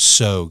 so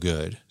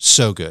good.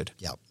 So good.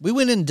 Yeah. We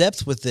went in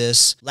depth with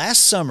this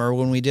last summer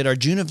when we did our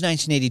June of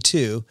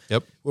 1982,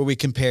 where we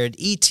compared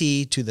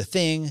E.T. to The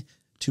Thing,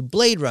 to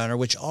Blade Runner,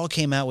 which all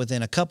came out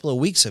within a couple of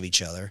weeks of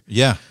each other.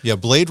 Yeah.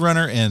 Blade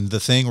Runner and The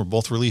Thing were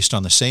both released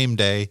on the same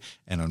day,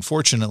 and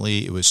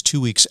unfortunately, it was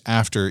 2 weeks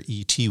after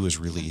E.T. was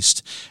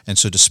released. And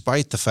so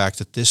despite the fact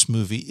that this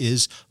movie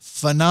is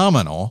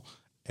phenomenal,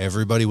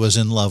 everybody was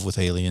in love with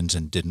aliens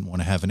and didn't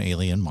want to have an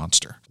alien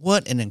monster.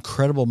 What an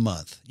incredible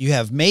month. You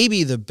have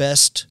maybe the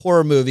best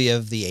horror movie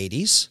of the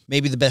 80s,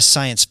 maybe the best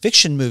science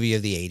fiction movie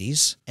of the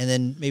 80s, and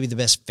then maybe the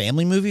best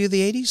family movie of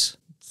the 80s.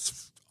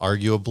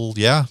 Arguable,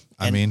 yeah.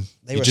 I mean,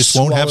 you were just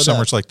won't have swallowed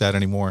summers up. like that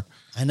anymore.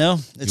 I know.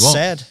 It's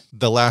sad.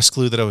 The last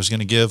clue that I was going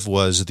to give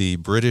was the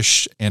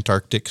British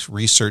Antarctic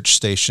research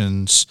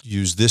stations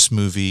use this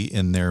movie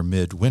in their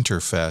Midwinter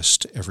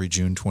Fest every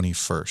June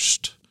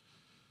 21st.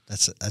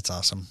 That's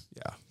awesome.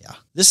 Yeah.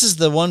 This is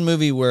the one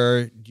movie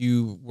where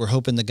you were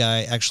hoping the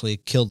guy actually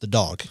killed the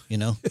dog, you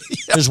know?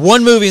 There's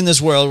one movie in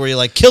this world where you're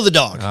like, kill the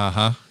dog.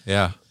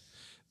 Yeah.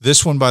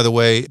 This one, by the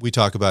way, we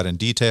talk about in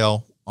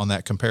detail on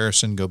that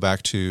comparison. Go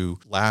back to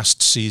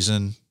last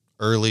season,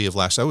 early of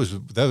last. That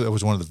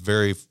was one of the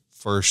very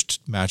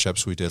first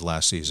matchups we did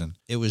last season.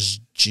 It was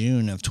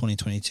June of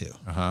 2022.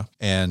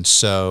 And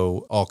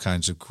so all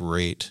kinds of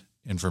great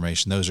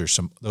information. Those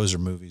are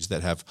movies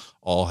that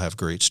all have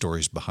great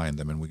stories behind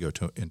them, and we go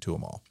into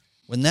them all.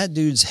 When that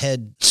dude's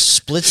head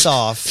splits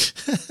off,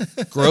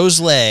 grows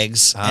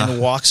legs,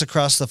 and walks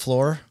across the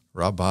floor.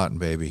 Rob Bottin,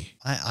 baby.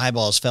 My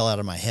eyeballs fell out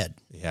of my head.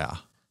 Yeah.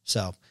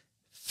 So,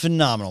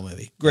 phenomenal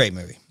movie. Great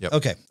movie.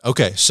 Yep.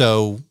 Okay.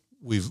 So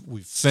we've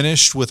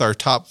finished with our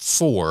top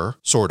 4,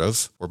 sort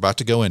of. We're about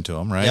to go into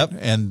them, right? Yep.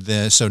 And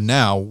then, so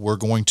now we're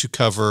going to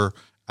cover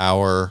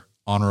our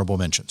honorable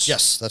mentions.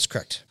 Yes, that's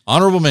correct.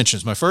 Honorable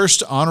mentions. My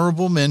first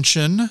honorable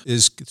mention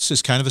this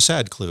is kind of a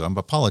sad clue. I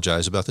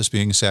apologize about this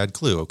being a sad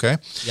clue, okay?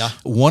 Yeah.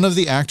 One of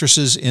the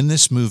actresses in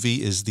this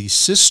movie is the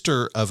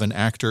sister of an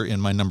actor in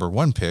my number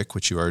 1 pick,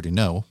 which you already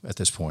know at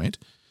this point.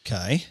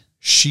 Okay.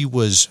 She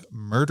was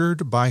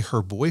murdered by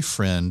her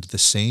boyfriend the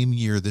same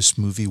year this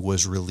movie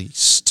was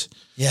released.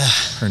 Yeah.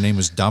 Her name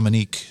was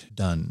Dominique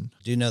Dunn.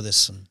 I do know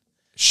this one.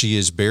 She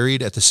is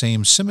buried at the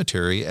same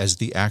cemetery as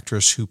the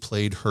actress who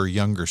played her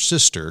younger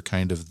sister,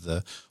 kind of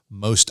the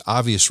most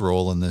obvious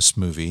role in this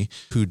movie,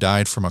 who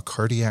died from a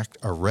cardiac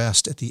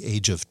arrest at the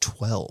age of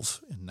 12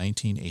 in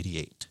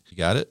 1988. You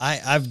got it?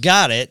 I've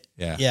got it.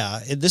 Yeah. Yeah.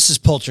 This is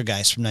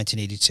Poltergeist from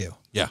 1982.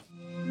 Yeah.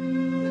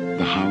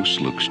 The house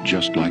looks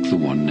just like the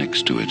one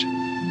next to it.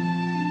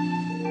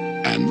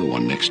 And the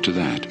one next to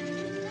that.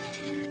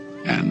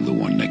 And the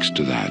one next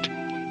to that.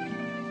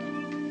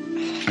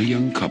 A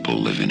young couple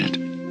live in it.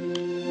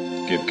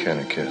 Give Ken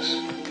a kiss.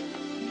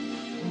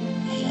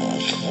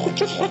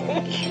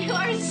 You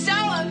are so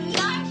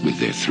obnoxious. With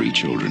their 3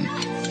 children.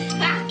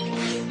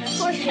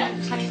 Poor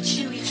Ken, trying to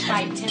chew each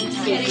bite 10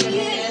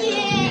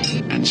 times.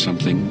 And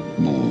something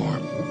more.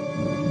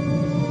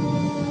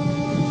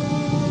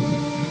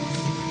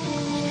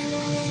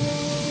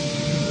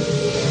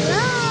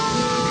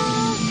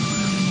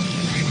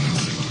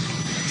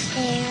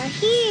 They're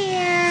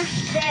here.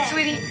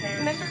 Sweetie,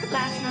 remember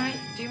last night?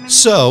 Do you remember?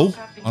 So,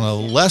 on a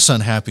less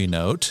unhappy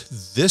note,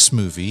 this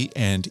movie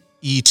and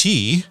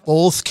E.T.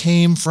 both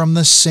came from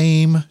the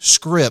same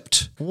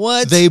script.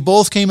 What? They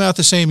both came out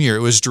the same year.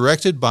 It was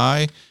directed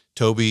by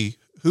Tobe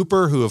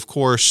Hooper, who, of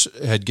course,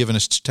 had given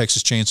us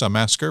Texas Chainsaw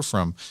Massacre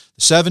from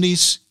the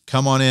 70s.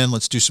 Come on in,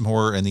 let's do some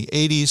horror in the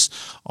 80s.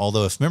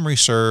 Although, if memory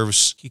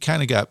serves, he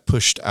kind of got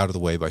pushed out of the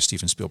way by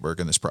Steven Spielberg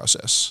in this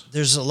process.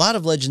 There's a lot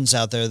of legends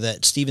out there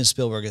that Steven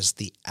Spielberg is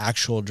the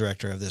actual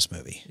director of this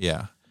movie.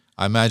 Yeah.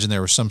 I imagine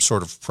there was some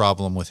sort of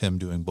problem with him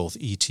doing both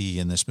E.T.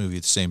 and this movie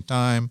at the same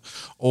time,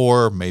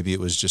 or maybe it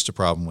was just a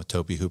problem with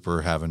Tobe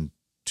Hooper having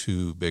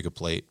too big a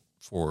plate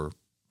for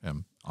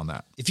him on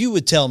that. If you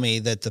would tell me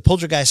that the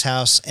Poltergeist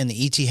house and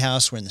the E.T.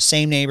 house were in the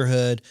same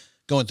neighborhood,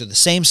 going through the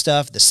same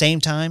stuff at the same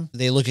time,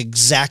 they look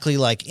exactly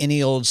like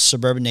any old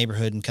suburban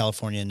neighborhood in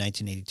California in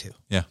 1982.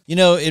 Yeah. You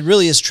know, it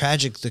really is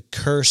tragic, the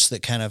curse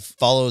that kind of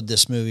followed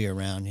this movie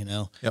around, you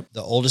know. Yep.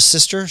 The oldest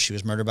sister, she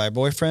was murdered by a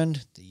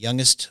boyfriend. The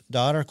youngest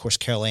daughter, of course,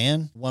 Carol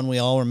Ann, one we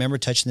all remember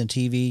touching the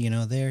TV, you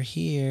know, they're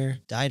here,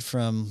 died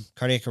from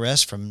cardiac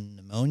arrest from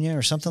pneumonia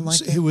or something like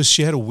that.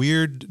 She had a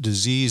weird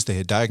disease. They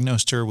had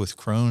diagnosed her with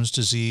Crohn's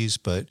disease,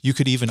 but you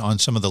could even on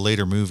some of the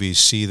later movies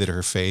see that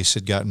her face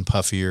had gotten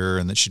puffier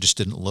and that she just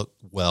didn't look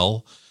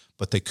well.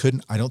 But they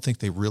couldn't, I don't think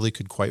they really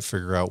could quite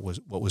figure out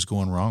what was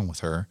going wrong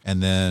with her.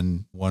 And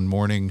then one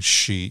morning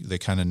they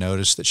kind of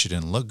noticed that she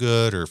didn't look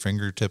good. Her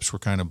fingertips were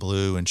kind of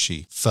blue and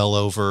she fell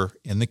over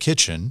in the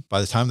kitchen.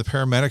 By the time the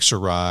paramedics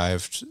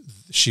arrived,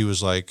 she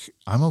was like,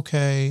 I'm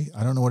okay.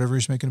 I don't know what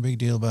everybody's making a big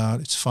deal about.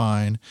 It's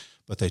fine.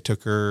 But they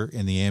took her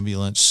in the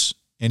ambulance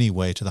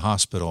anyway to the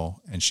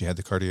hospital and she had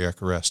the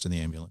cardiac arrest in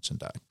the ambulance and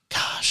died.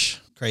 Gosh,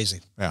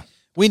 crazy. Yeah.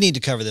 We need to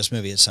cover this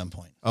movie at some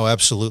point. Oh,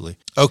 absolutely.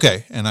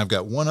 Okay, and I've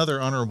got one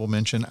other honorable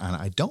mention, and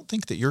I don't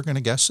think that you're going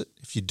to guess it.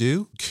 If you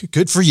do,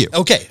 good for you.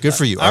 Okay. Good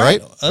for you. All All right?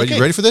 right. Are Okay.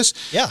 you ready for this?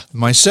 Yeah.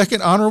 My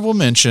second honorable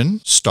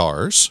mention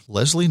stars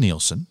Leslie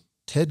Nielsen,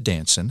 Ted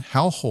Danson,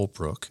 Hal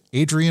Holbrook,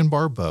 Adrienne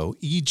Barbeau,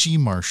 E.G.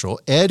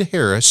 Marshall, Ed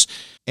Harris,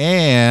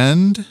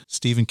 and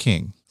Stephen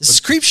King. This is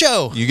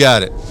Creepshow. You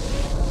got it.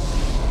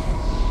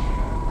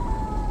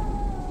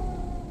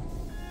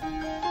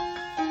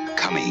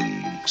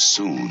 Coming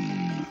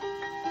soon.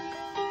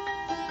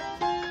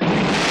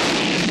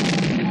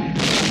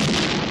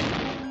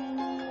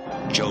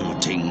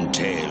 Jolting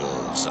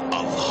tales of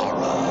horror.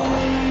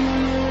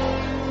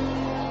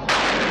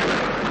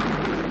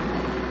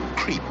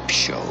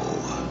 Creepshow.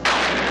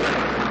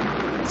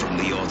 From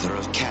the author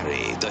of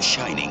Carrie, The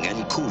Shining,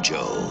 and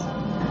Cujo.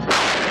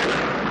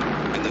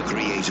 And the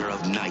creator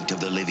of Night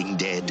of the Living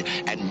Dead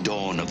and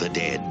Dawn of the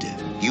Dead.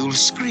 You'll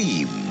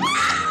scream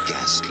at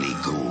ghastly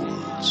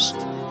ghouls.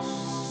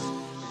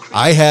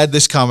 I had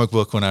this comic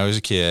book when I was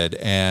a kid,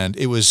 and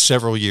it was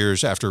several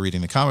years after reading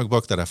the comic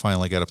book that I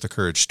finally got up the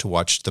courage to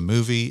watch the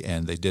movie,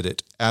 and they did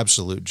it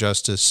absolute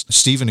justice.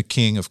 Stephen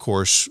King, of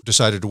course,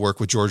 decided to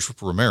work with George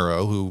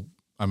Romero, who,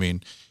 I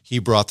mean, he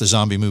brought the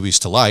zombie movies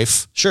to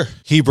life. Sure.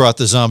 He brought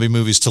the zombie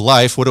movies to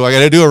life. What do I got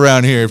to do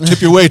around here? Tip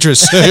your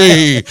waitress.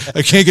 Hey,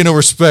 I can't get no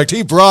respect.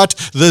 He brought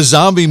the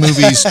zombie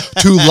movies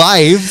to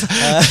life.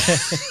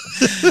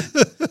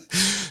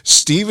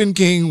 Stephen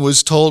King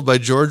was told by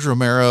George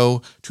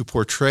Romero to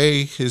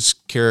portray his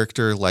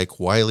character like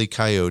Wile E.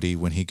 Coyote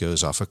when he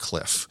goes off a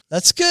cliff.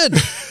 That's good.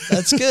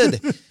 That's good.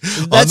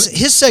 That's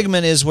his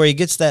segment is where he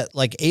gets that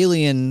like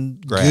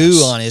alien Grass.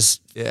 goo on his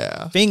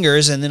Yeah.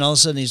 fingers, and then all of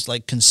a sudden he's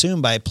like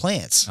consumed by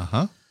plants.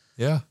 Uh-huh.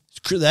 Yeah.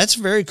 That's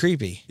very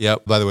creepy. Yeah.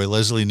 By the way,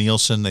 Leslie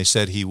Nielsen, they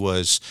said he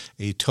was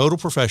a total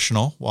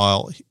professional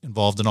while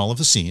involved in all of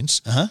the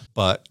scenes. Uh-huh.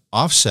 But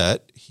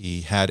offset,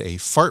 he had a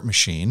fart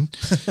machine.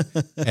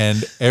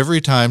 And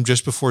every time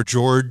just before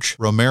George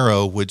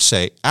Romero would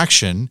say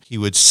action, he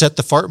would set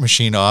the fart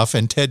machine off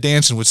and Ted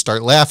Danson would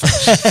start laughing.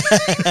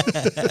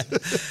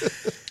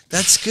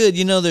 That's good.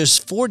 You know, there's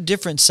 4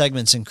 different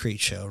segments in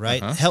Creepshow,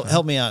 right?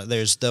 Help me out.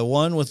 There's the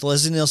one with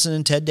Leslie Nielsen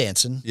and Ted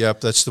Danson.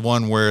 Yep, that's the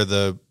one where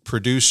the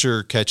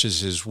producer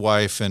catches his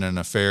wife in an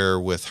affair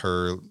with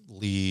her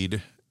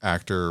lead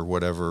actor or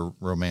whatever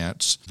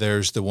romance.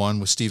 There's the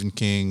one with Stephen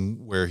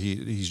King where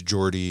he's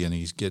Geordie and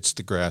he gets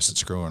the grass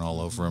that's growing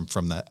all over him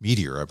from that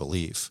meteor, I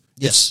believe.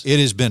 Yes. It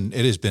has been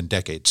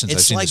decades since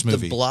I've seen like this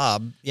movie. the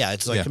Blob. Yeah,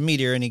 it's like a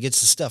meteor and he gets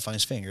the stuff on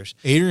his fingers.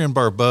 Adrienne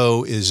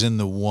Barbeau is in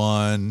the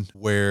one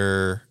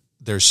where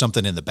there's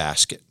something in the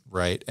basket,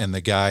 right? And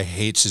the guy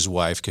hates his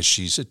wife because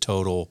she's a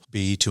total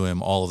bee to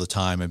him all of the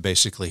time. And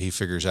basically he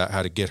figures out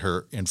how to get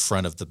her in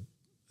front of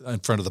in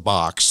front of the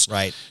box,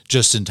 right,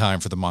 just in time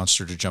for the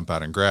monster to jump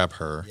out and grab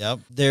her. Yep.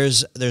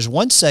 There's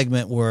one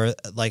segment where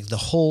like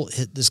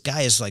this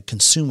guy is like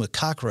consumed with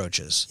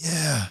cockroaches.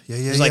 Yeah.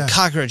 There's like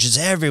cockroaches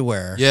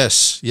everywhere.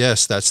 Yes.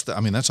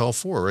 That's all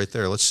 4 right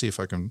there. Let's see if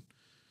I can.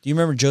 Do you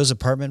remember Joe's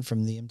apartment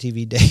from the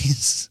MTV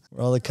days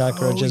where all the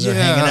cockroaches are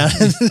hanging out?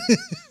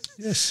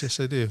 Yes,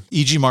 I do.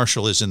 E.G.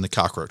 Marshall is in the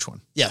cockroach one.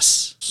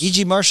 Yes.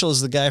 E.G. Marshall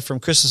is the guy from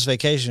Christmas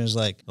Vacation who's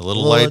like, the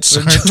little lights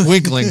are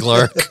twinkling,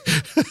 Clark.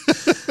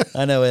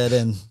 I know, Ed,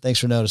 and thanks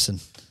for noticing.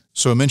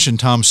 So I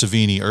mentioned Tom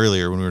Savini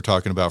earlier when we were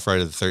talking about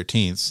Friday the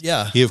 13th.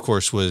 Yeah. He, of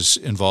course, was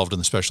involved in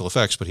the special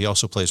effects, but he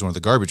also plays one of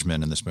the garbage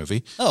men in this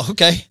movie. Oh,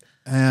 okay.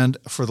 And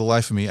for the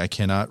life of me, I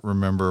cannot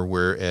remember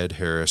where Ed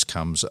Harris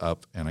comes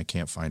up, and I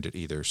can't find it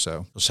either.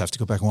 So we'll just have to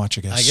go back and watch,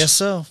 I guess. I guess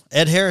so.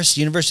 Ed Harris,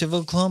 University of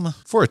Oklahoma.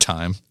 For a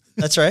time.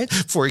 That's right.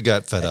 Before he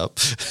got fed up.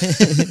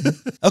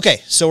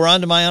 Okay, so we're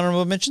on to my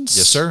honorable mentions?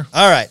 Yes, sir.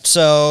 All right,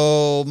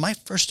 so my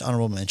first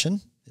honorable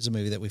mention is a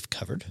movie that we've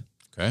covered.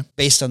 Okay.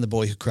 Based on The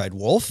Boy Who Cried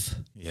Wolf.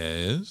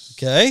 Yes.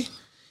 Okay.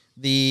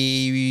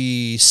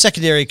 The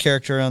secondary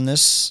character on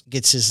this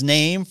gets his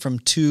name from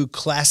 2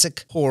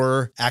 classic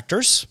horror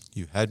actors.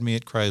 You had me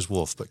at Cries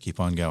Wolf, but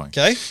keep on going.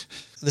 Okay.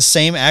 The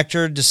same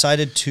actor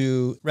decided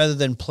to, rather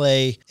than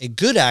play a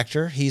good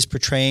actor, he's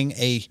portraying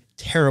a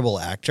terrible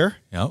actor.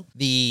 Yep.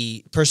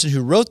 The person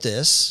who wrote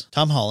this,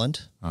 Tom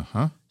Holland,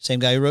 Uh-huh. same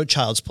guy who wrote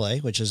Child's Play,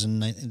 which is in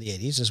the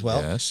 80s as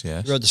well. Yes. He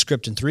wrote the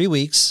script in 3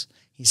 weeks.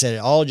 He said it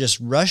all just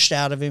rushed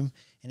out of him,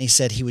 and he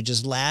said he would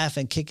just laugh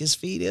and kick his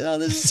feet. Oh,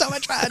 this is so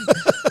much fun.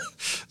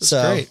 That's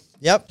great.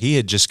 Yep. He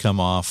had just come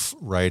off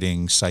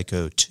writing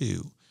Psycho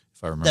 2,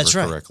 if I remember That's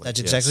right. correctly. That's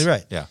exactly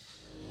right. Yeah.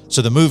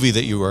 So the movie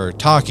that you are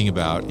talking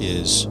about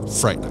is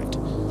Fright Night.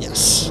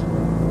 Yes.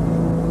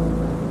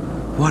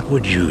 What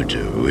would you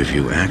do if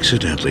you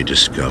accidentally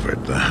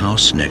discovered the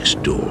house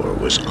next door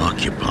was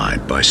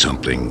occupied by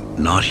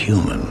something not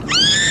human?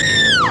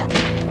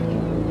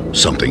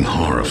 Something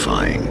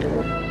horrifying.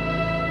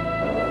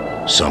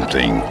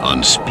 Something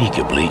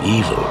unspeakably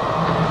evil.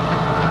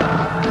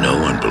 No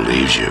one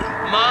believes you.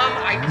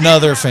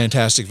 Another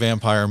fantastic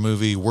vampire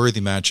movie,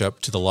 worthy matchup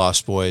to The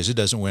Lost Boys. It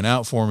doesn't win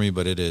out for me,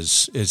 but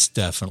it's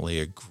definitely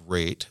a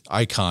great,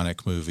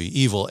 iconic movie.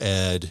 Evil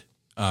Ed.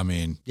 I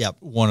mean,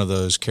 one of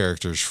those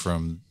characters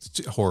from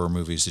horror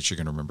movies that you're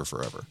going to remember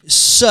forever.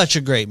 Such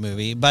a great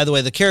movie. By the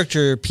way, the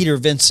character Peter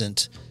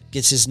Vincent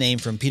gets his name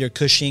from Peter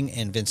Cushing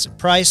and Vincent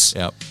Price.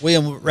 Yep.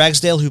 William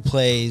Ragsdale, who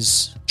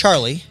plays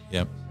Charlie.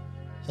 Yep.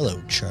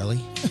 Hello,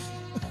 Charlie.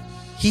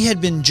 He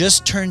had been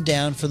just turned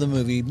down for the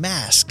movie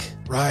Mask.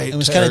 Right. And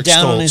was kind of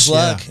down on his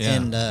luck yeah.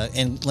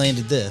 and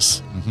landed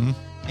this. Mm-hmm.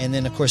 And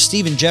then, of course,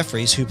 Stephen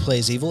Jeffries, who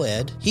plays Evil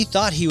Ed, he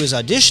thought he was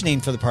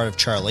auditioning for the part of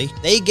Charlie.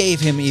 They gave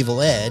him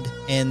Evil Ed,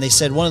 and they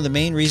said one of the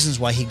main reasons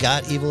why he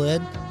got Evil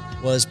Ed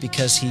was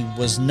because he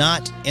was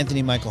not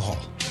Anthony Michael Hall.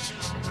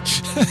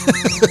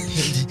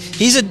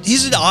 He's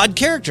an odd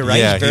character, right?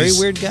 Yeah, he's a very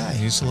weird guy.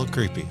 He's a little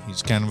creepy.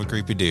 He's kind of a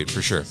creepy dude,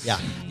 for sure. Yeah.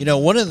 You know,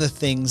 one of the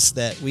things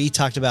that we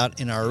talked about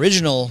in our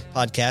original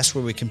podcast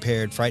where we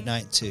compared Fright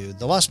Night to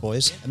The Lost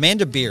Boys,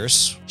 Amanda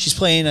Bierce, she's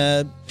playing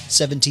a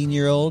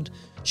 17-year-old.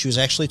 She was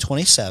actually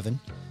 27.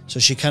 So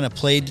she kind of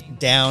played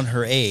down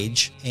her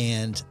age.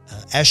 And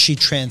as she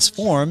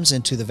transforms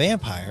into the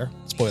vampire,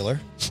 spoiler,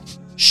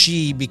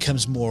 she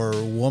becomes more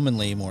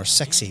womanly, more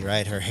sexy,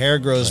 right? Her hair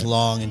grows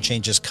long and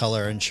changes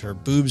color, and her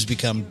boobs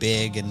become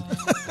big, and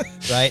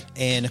right?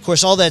 And of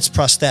course, all that's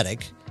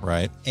prosthetic.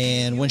 Right.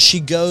 And when she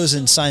goes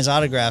and signs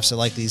autographs at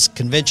like these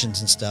conventions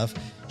and stuff,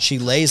 she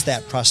lays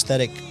that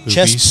prosthetic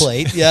chest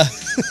plate. Yeah.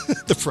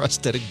 The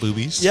prosthetic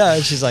boobies. Yeah.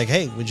 And she's like,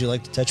 hey, would you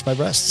like to touch my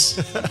breasts?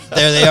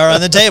 There they are on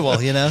the table,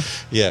 you know?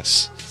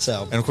 Yes.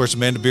 So. And of course,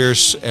 Amanda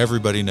Bierce,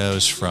 everybody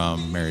knows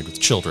from Married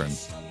with Children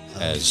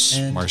as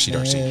Marcy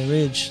Darcy.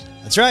 Marriage.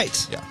 That's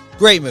right. Yeah.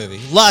 Great movie.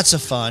 Lots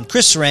of fun.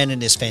 Chris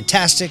Sarandon is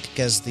fantastic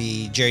as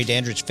the Jerry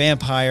Dandridge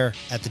vampire.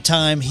 At the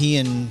time, he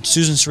and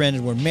Susan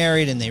Sarandon were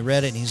married, and they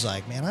read it, and he's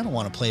like, man, I don't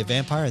want to play a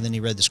vampire. And then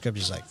he read the script.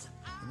 He's like,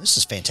 this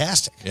is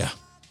fantastic. Yeah.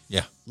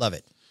 Yeah. Love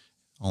it.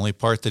 Only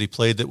part that he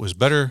played that was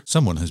better,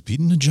 someone has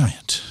beaten a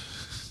giant.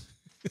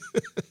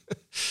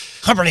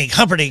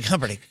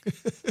 Humperdinck,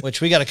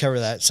 which we got to cover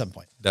that at some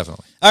point.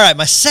 Definitely. All right,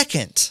 my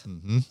second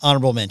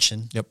honorable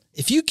mention. Yep.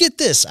 If you get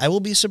this, I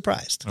will be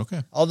surprised.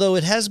 Okay. Although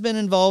it has been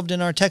involved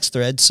in our text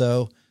thread,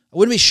 so I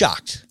wouldn't be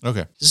shocked.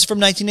 Okay. This is from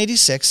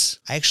 1986.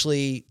 I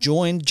actually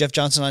joined Jeff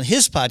Johnson on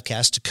his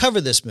podcast to cover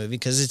this movie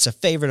because it's a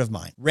favorite of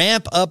mine.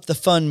 Ramp up the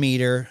fun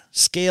meter,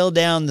 scale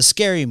down the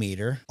scary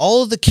meter.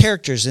 All of the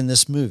characters in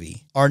this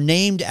movie are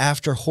named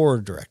after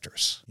horror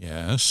directors.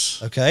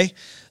 Yes. Okay.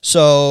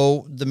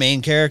 So the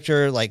main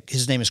character, like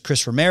his name is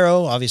Chris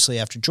Romero, obviously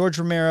after George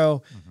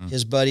Romero. Mm-hmm.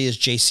 His buddy is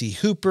J.C.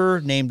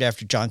 Hooper, named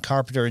after John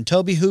Carpenter and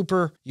Toby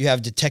Hooper. You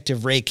have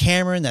Detective Ray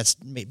Cameron, that's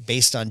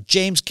based on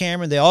James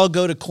Cameron. They all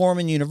go to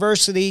Corman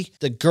University.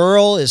 The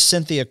girl is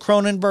Cynthia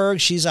Cronenberg.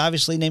 She's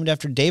obviously named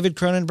after David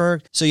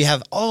Cronenberg. So you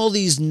have all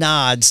these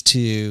nods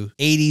to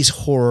 80s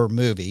horror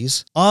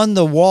movies. On on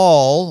the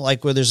wall,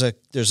 like where there's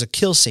a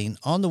kill scene,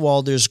 on the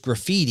wall there's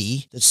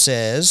graffiti that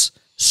says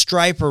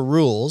Stryper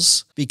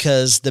rules,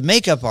 because the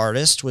makeup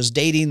artist was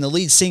dating the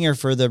lead singer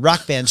for the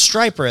rock band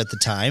Stryper at the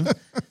time.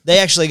 They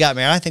actually got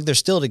married. I think they're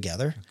still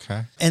together.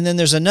 Okay. And then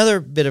there's another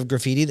bit of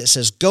graffiti that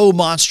says Go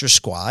Monster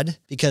Squad,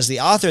 because the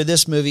author of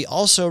this movie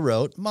also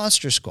wrote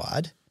Monster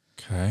Squad.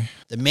 Okay.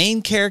 The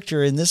main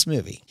character in this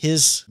movie,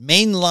 his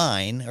main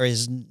line or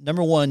his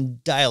number one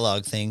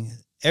dialogue thing,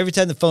 every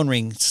time the phone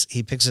rings,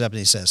 he picks it up and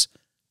he says,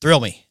 "Thrill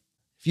me."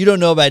 If you don't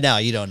know by now,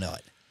 you don't know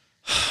it.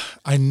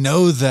 I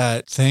know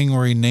that thing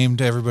where he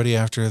named everybody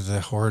after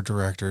the horror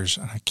directors,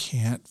 and I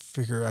can't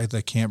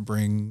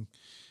bring.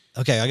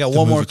 Okay, I got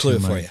one more clue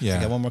for you. Yeah.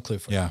 I got one more clue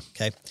for you.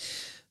 Okay.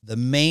 The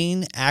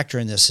main actor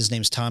in this, his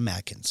name's Tom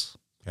Atkins.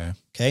 Okay.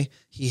 Okay.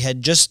 He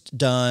had just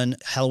done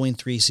Halloween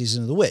 3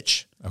 Season of the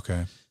Witch.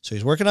 Okay. So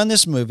he's working on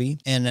this movie,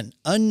 and an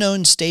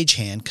unknown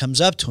stagehand comes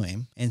up to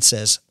him and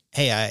says,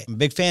 "Hey, I'm a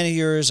big fan of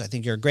yours. I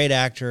think you're a great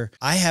actor.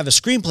 I have a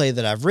screenplay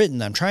that I've written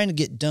that I'm trying to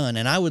get done,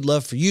 and I would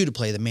love for you to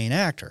play the main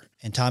actor."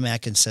 And Tom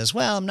Atkins says,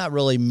 "Well, I'm not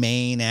really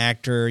main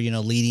actor,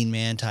 leading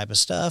man type of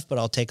stuff, but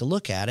I'll take a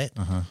look at it."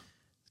 Uh-huh.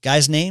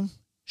 Guy's name,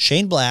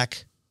 Shane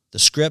Black. The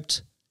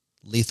script,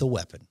 Lethal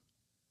Weapon.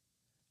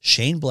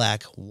 Shane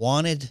Black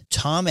wanted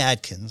Tom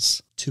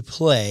Atkins to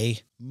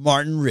play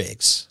Martin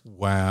Riggs.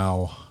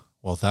 Wow.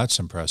 Well, that's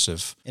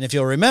impressive. And if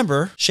you'll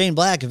remember, Shane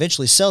Black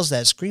eventually sells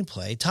that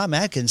screenplay. Tom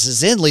Atkins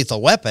is in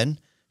Lethal Weapon.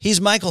 He's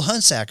Michael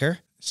Hunsaker.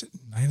 Is it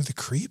Night of the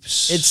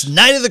Creeps? It's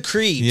Night of the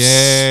Creeps.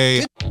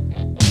 Yay.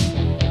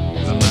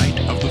 The night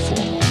of the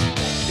fall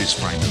is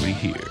finally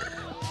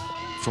here.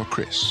 For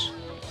Chris,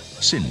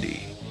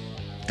 Cindy,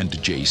 and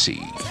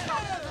JC.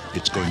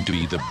 It's going to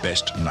be the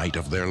best night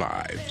of their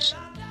lives.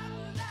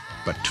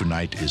 But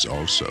tonight is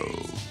also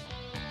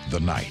the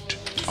night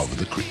of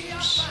the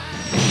creeps.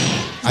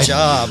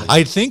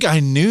 I think I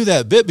knew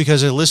that bit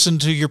because I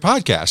listened to your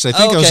podcast. I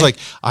think I was Okay. like,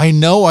 I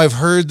know I've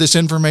heard this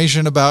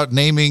information about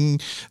naming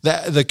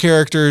the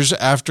characters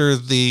after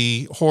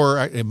the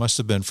horror. It must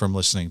have been from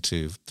listening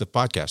to the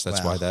podcast.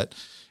 That's why that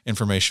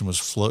information was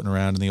floating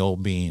around in the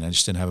old bean. I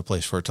just didn't have a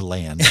place for it to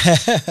land.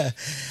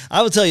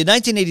 I will tell you,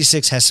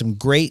 1986 has some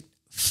great,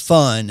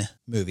 fun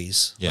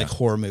movies, like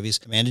horror movies.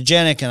 Amanda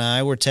Janik and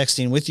I were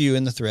texting with you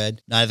in the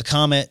thread. Night of the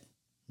Comet,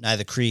 Night of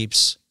the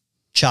Creeps,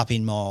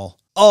 Chopping Mall.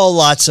 All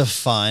lots of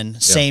fun.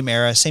 Same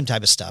era, same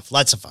type of stuff.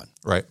 Lots of fun.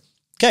 Right.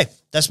 Okay,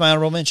 that's my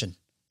honorable mention.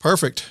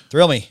 Perfect.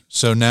 Thrill me.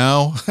 So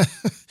now,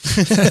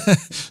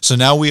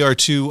 we are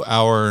to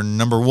our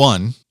number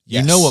one.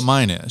 Yes. You know what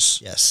mine is.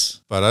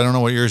 Yes. But I don't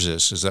know what yours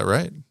is. Is that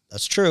right?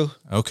 That's true.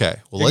 Okay.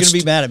 Well, You're going to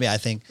be mad at me, I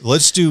think.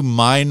 Let's do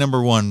my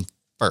number one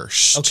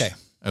first. Okay.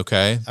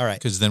 Okay. All right.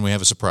 Because then we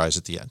have a surprise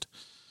at the end.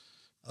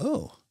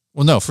 Oh.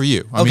 Well, no, for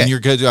you. I Okay. mean, you're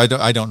good.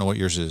 I don't know what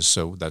yours is,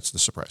 so that's the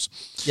surprise.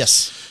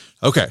 Yes.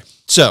 Okay.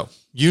 So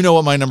you know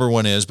what my number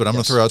one is, but I'm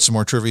going to throw out some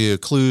more trivia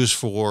clues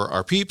for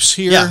our peeps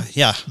here.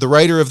 Yeah. The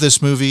writer of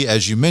this movie,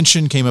 as you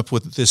mentioned, came up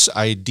with this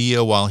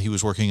idea while he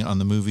was working on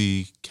the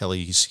movie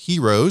Kelly's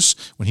Heroes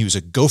when he was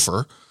a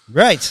gopher.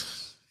 Right.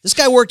 This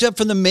guy worked up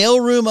from the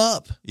mailroom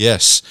up.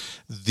 Yes.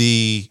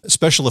 The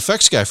special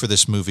effects guy for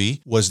this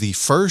movie was the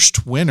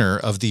first winner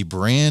of the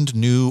brand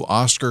new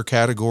Oscar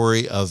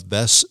category of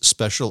Best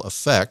Special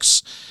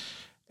Effects.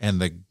 And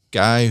the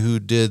guy who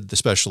did the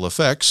special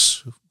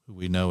effects, who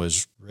we know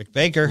as Rick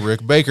Baker,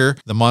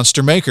 the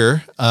Monster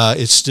Maker,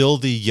 is still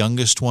the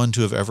youngest one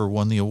to have ever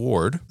won the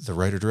award. The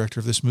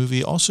writer-director of this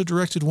movie also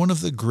directed one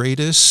of the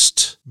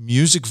greatest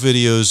music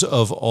videos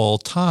of all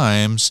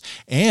times,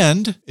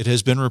 and it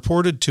has been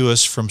reported to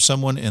us from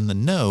someone in the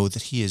know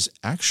that he is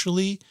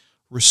actually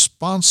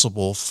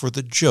responsible for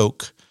the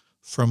joke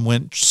from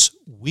which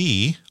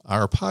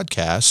our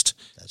podcast,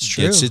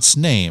 gets its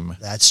name.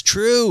 That's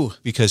true.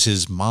 Because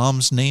his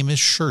mom's name is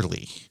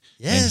Shirley.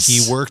 Yes. And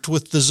he worked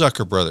with the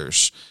Zucker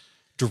brothers.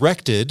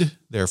 Directed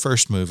their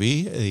first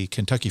movie, a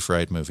Kentucky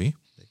Fried Movie.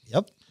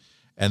 Yep.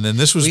 And then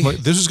this was going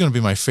to be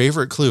my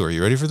favorite clue. Are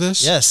you ready for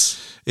this?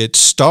 Yes. It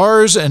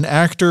stars an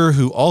actor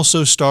who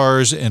also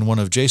stars in one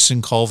of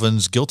Jason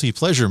Colvin's guilty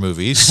pleasure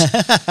movies.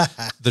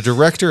 The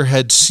director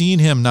had seen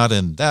him not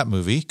in that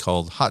movie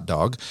called Hot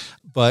Dog,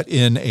 but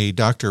in a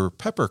Dr.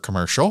 Pepper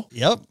commercial.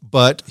 Yep.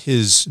 But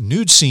his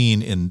nude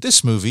scene in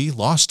this movie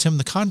lost him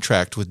the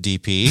contract with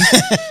DP.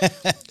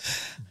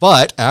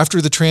 But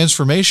after the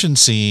transformation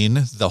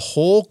scene, the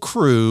whole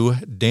crew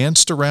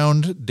danced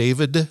around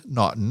David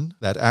Naughton,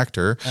 that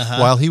actor,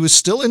 while he was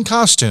still in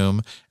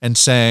costume and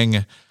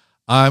sang,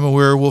 "I'm a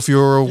werewolf,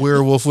 you're a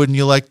werewolf, wouldn't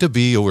you like to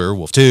be a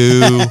werewolf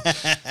too?"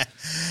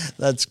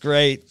 That's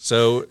great.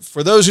 So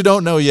for those who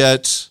don't know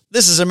yet,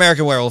 this is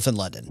American Werewolf in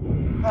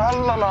London. La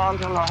la la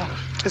la la.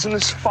 Isn't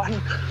this fun?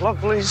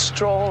 Lovely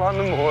stroll on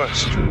the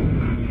moors.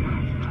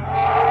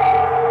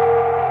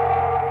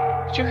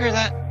 Did you hear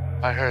that?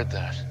 I heard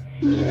that.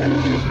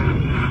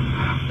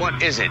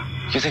 What is it?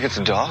 You think it's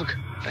a dog?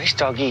 Nice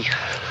doggy.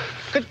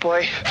 Good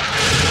boy.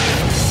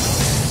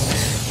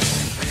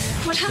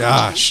 What happened?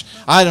 Gosh,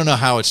 I don't know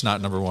how it's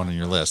not number one on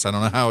your list. I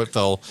don't know how it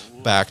fell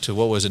back to,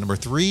 what was it, number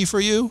 3 for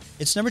you?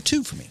 It's number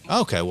 2 for me.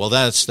 Okay, well,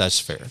 that's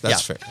fair.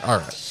 That's fair. All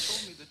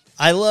right.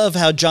 I love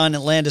how John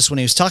Landis, when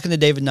he was talking to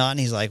David Naughton,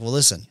 he's like, well,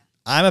 listen,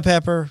 I'm a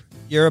pepper,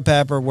 you're a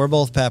pepper, we're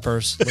both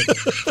peppers.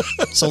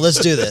 So let's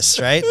do this,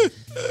 right?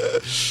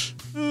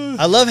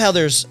 I love how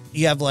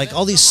you have like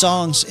all these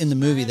songs in the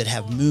movie that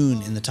have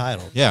Moon in the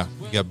title. Yeah,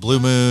 you got Blue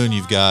Moon,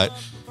 you've got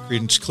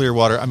Creedence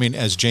Clearwater. I mean,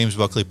 as James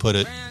Buckley put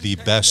it, the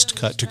best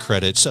cut to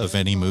credits of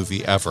any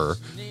movie ever.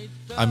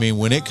 I mean,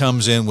 when it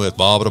comes in with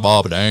bob da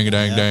bob dang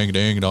dang dang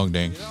dang dong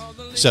dang.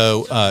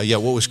 So,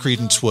 what was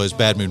Creedence was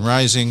Bad Moon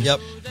Rising. Yep.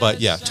 But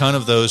yeah, ton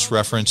of those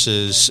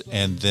references.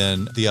 And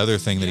then the other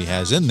thing that he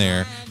has in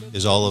there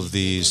is all of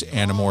these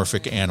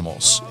anamorphic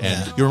animals.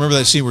 And you remember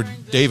that scene where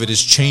David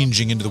is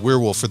changing into the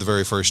werewolf for the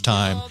very first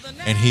time,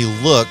 and he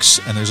looks,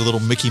 and there's a little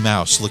Mickey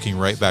Mouse looking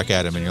right back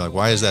at him, and you're like,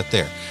 why is that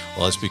there?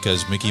 Well, it's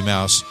because Mickey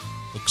Mouse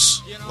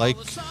looks like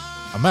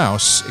a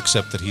mouse,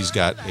 except that he's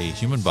got a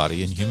human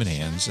body and human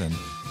hands and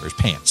wears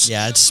pants.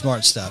 Yeah, it's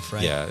smart stuff,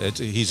 right? Yeah,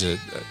 he's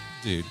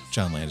dude,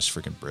 John Landis is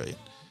freaking brilliant.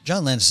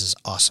 John Landis is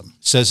awesome.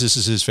 Says this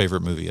is his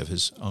favorite movie of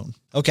his own.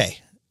 Okay.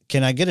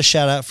 Can I get a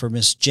shout out for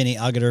Miss Jenny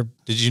Agutter?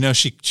 Did you know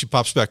she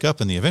pops back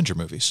up in the Avenger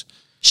movies?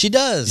 She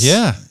does.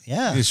 Yeah.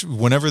 Yeah.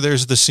 Whenever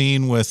there's the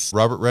scene with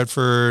Robert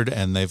Redford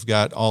and they've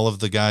got all of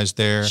the guys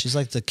there. She's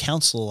like the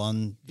counsel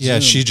on Yeah,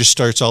 Zoom. she just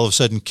starts all of a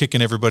sudden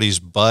kicking everybody's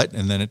butt,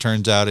 and then it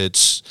turns out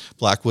it's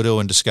Black Widow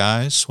in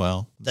disguise.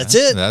 Well, That's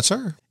it. That's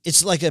her.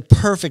 It's like a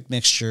perfect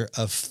mixture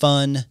of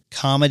fun,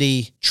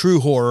 comedy,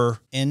 true horror,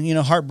 and,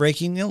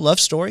 heartbreaking,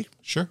 love story.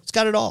 Sure. It's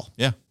got it all.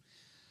 Yeah.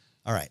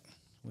 All right.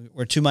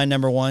 We're to my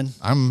number 1.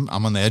 I'm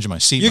on the edge of my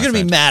seat. You're going to be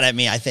friend. mad at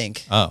me, I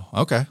think. Oh,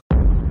 okay.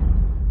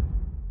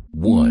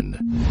 1.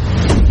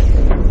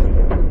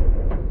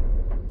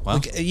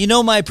 Well,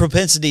 Look, my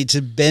propensity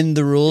to bend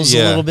the rules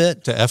a little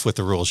bit. To F with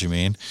the rules, you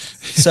mean?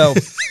 So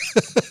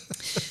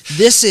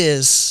this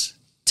is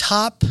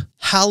top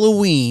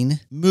Halloween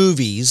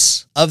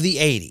movies of the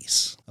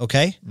 80s.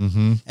 Okay.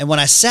 Mm-hmm. And when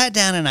I sat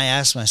down and I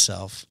asked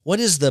myself, what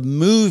is the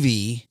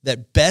movie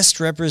that best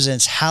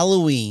represents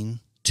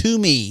Halloween to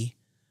me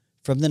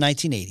from the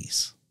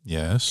 1980s?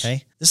 Yes.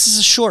 Okay. This is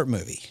a short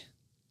movie,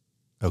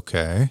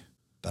 Okay.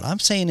 but I'm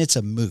saying it's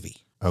a movie.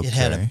 Okay. It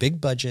had a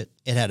big budget.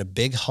 It had a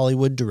big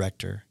Hollywood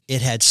director.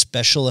 It had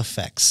special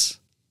effects.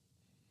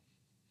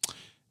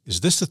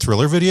 Is this the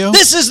Thriller video?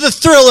 This is the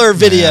Thriller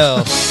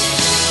video.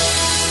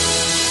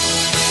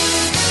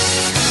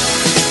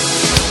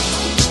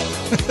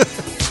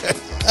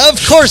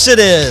 Of course it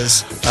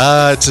is.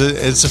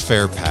 It's a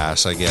fair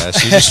pass, I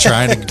guess. You're just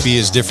trying to be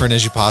as different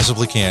as you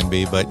possibly can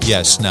be. But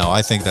yes, no,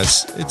 I think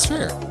it's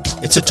fair.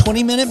 It's a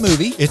 20-minute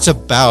movie. It's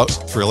about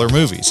thriller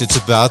movies. It's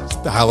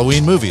about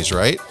Halloween movies,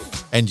 right?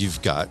 And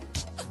you've got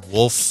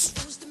wolf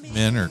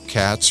men or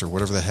cats or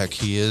whatever the heck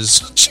he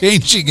is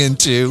changing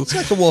into. It's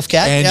like a wolf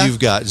cat. And yeah. you've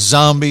got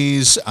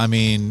zombies. I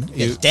mean,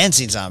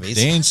 dancing zombies.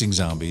 Dancing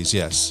zombies,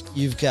 yes.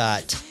 You've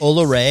got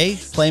Ola Ray,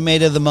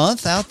 Playmate of the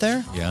Month out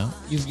there. Yeah.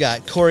 You've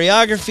got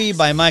choreography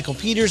by Michael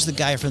Peters, the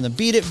guy from the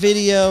Beat It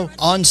video.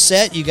 On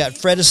set, you got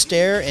Fred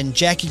Astaire and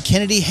Jackie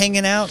Kennedy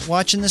hanging out,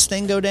 watching this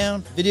thing go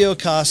down. Video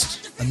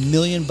cost $1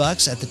 million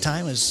at the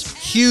time. It was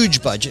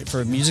huge budget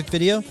for a music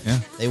video. Yeah.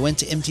 They went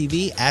to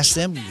MTV, asked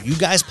them, you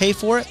guys pay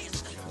for it?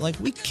 Like,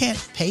 we can't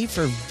pay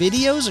for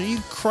videos? Are you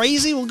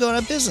crazy? We'll go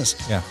out of business.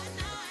 Yeah.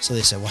 So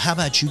they said, well, how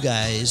about you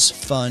guys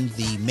fund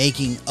the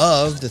making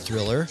of the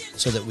Thriller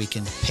so that we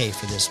can pay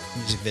for this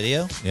music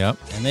video? Yep.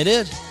 And they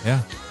did.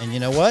 Yeah. And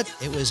you know what?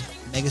 It was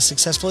mega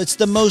successful. It's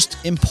the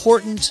most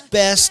important,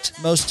 best,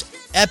 most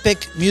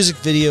epic music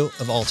video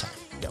of all time.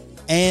 Yep.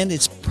 And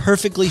it's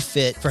perfectly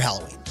fit for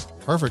Halloween.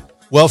 Perfect.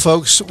 Well,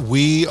 folks,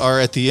 we are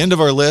at the end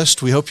of our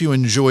list. We hope you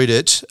enjoyed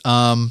it.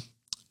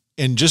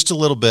 In just a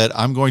little bit,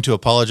 I'm going to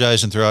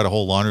apologize and throw out a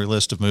whole laundry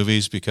list of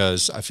movies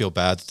because I feel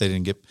bad that they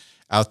didn't get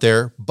out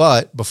there.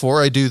 But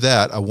before I do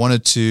that,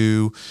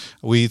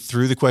 we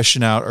threw the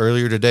question out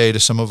earlier today to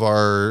some of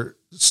our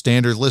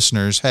standard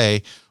listeners.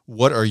 Hey,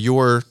 what are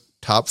your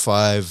top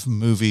 5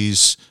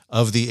 movies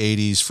of the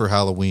 80s for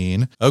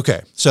Halloween?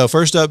 Okay. So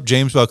first up,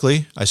 James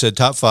Buckley. I said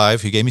top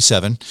 5. He gave me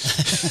 7.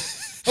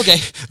 Okay.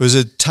 It was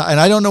and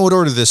I don't know what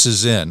order this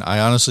is in. I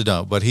honestly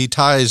don't. But he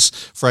ties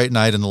Fright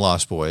Night and The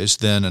Lost Boys,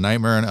 then A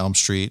Nightmare on Elm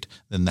Street,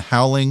 then The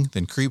Howling,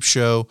 then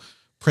Creepshow,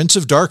 Prince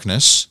of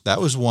Darkness.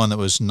 That was one that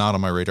was not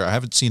on my radar. I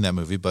haven't seen that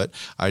movie, but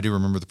I do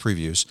remember the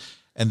previews.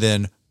 And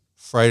then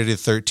Friday the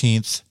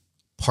 13th,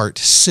 Part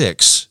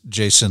 6,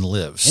 Jason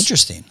Lives.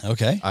 Interesting.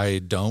 Okay. I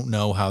don't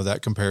know how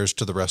that compares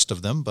to the rest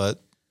of them, but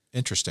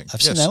interesting.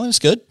 I've seen that one. It's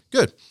good.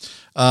 Good.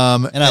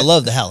 And I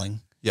love The Howling.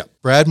 Yeah.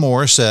 Brad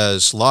Moore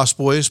says Lost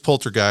Boys,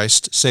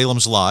 Poltergeist,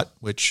 Salem's Lot,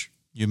 which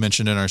you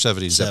mentioned in our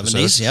 70s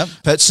episode. Yep.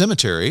 Pet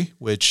Sematary,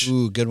 which...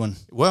 Ooh, good one.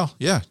 Well,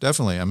 yeah,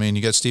 definitely. I mean,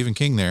 you got Stephen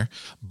King there.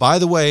 By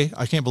the way,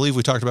 I can't believe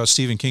we talked about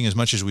Stephen King as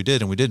much as we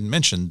did, and we didn't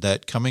mention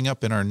that coming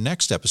up in our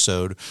next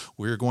episode,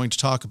 we're going to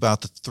talk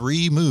about the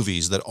 3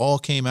 movies that all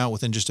came out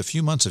within just a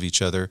few months of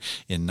each other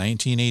in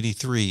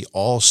 1983,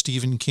 all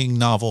Stephen King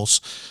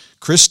novels.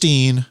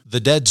 Christine, The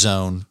Dead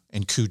Zone,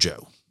 and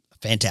Cujo.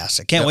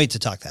 Fantastic. Can't wait to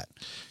talk that.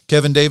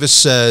 Kevin Davis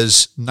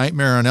says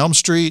Nightmare on Elm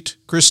Street,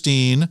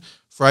 Christine,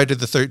 Friday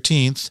the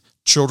 13th,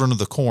 Children of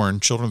the Corn.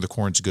 Children of the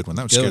Corn's a good one.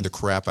 That would scare the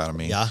crap out of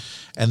me. Yeah.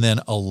 And then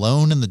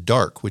Alone in the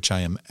Dark, which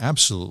I am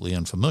absolutely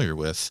unfamiliar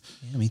with.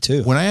 Yeah, me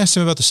too. When I asked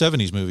him about the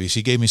 70s movies,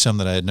 he gave me some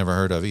that I had never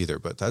heard of either,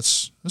 but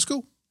that's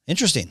cool.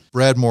 Interesting.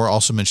 Brad Moore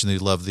also mentioned that he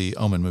loved the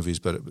Omen movies,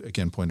 but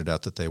again pointed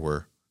out that they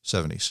were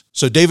 70s.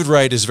 So David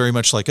Wright is very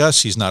much like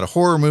us. He's not a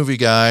horror movie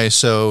guy,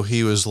 so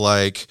he was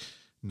like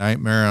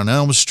Nightmare on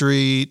Elm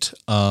Street,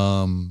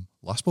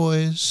 Lost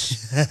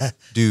Boys.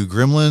 Do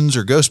Gremlins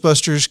or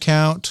Ghostbusters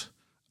count?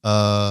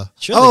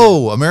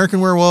 American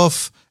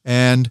Werewolf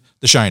and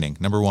The Shining,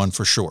 number 1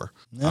 for sure.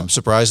 Yep. I'm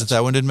surprised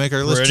that one didn't make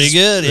our list. Pretty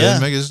good, yeah.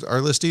 Didn't make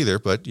our list either,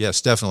 but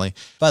yes, definitely.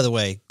 By the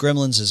way,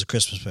 Gremlins is a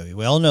Christmas movie.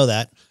 We all know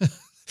that.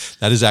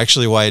 That is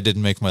actually why it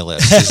didn't make my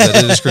list. Is that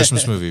it is a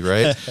Christmas movie,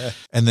 right?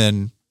 And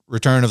then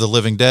Return of the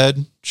Living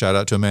Dead. Shout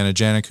out to Amanda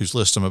Janik, whose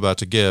list I'm about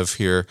to give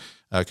here,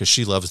 because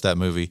she loves that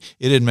movie.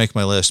 It didn't make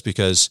my list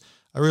because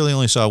I really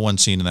only saw one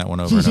scene in that one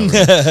over and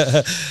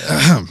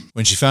over.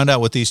 When she found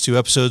out what these 2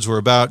 episodes were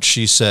about,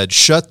 she said,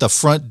 "Shut the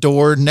front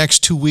door.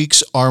 Next 2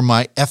 weeks are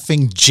my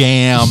effing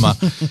jam."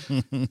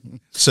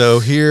 So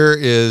here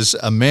is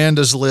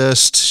Amanda's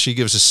list. She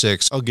gives a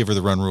 6. I'll give her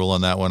the run rule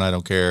on that one. I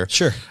don't care.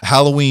 Sure.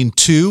 Halloween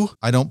 2.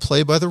 I don't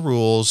play by the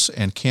rules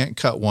and can't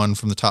cut one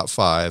from the top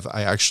 5.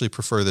 I actually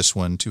prefer this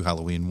one to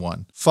Halloween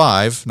 1.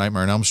 5,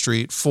 Nightmare on Elm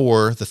Street.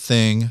 4, The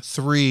Thing.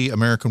 3,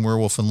 American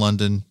Werewolf in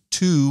London.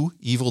 2,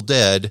 Evil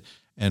Dead.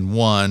 And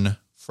 1,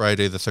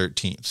 Friday the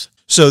 13th.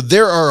 So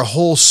there are a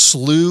whole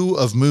slew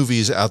of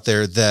movies out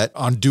there that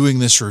on doing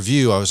this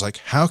review, I was like,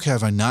 how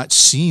have I not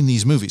seen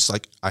these movies?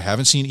 Like, I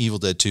haven't seen Evil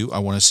Dead 2. I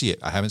want to see it.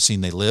 I haven't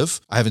seen They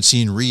Live. I haven't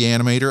seen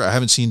Reanimator. I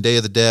haven't seen Day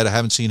of the Dead. I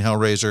haven't seen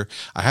Hellraiser.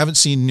 I haven't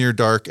seen Near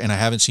Dark, and I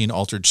haven't seen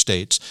Altered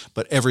States.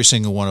 But every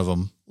single one of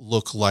them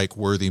look like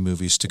worthy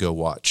movies to go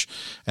watch.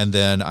 And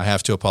then I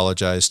have to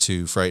apologize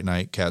to Fright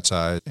Night, Cat's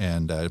Eye,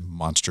 and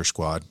Monster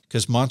Squad,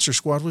 because Monster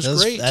Squad was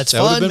great. That's that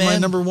fun, would have been my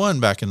man. number 1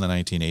 back in the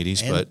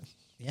 1980s, but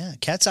yeah,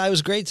 Cat's Eye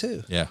was great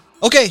too. yeah.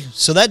 Okay,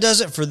 so that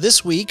does it for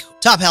this week.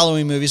 Top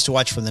Halloween movies to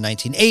watch from the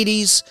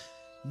 1980s.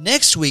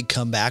 Next week,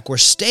 come back. We're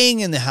staying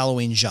in the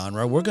Halloween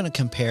genre. We're going to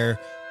compare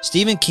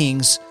Stephen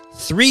King's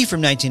 3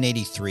 from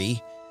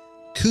 1983,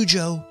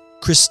 Cujo,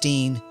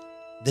 Christine,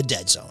 The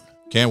Dead Zone.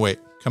 Can't wait.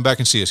 Come back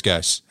and see us,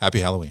 guys. Happy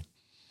Halloween.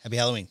 Happy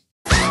Halloween.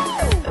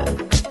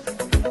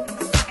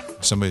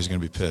 Somebody's going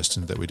to be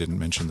pissed that we didn't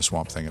mention the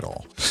Swamp Thing at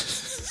all.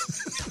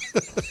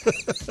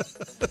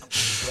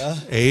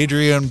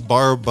 Adrian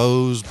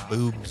Barbeau's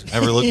boobs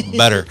never looked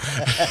better.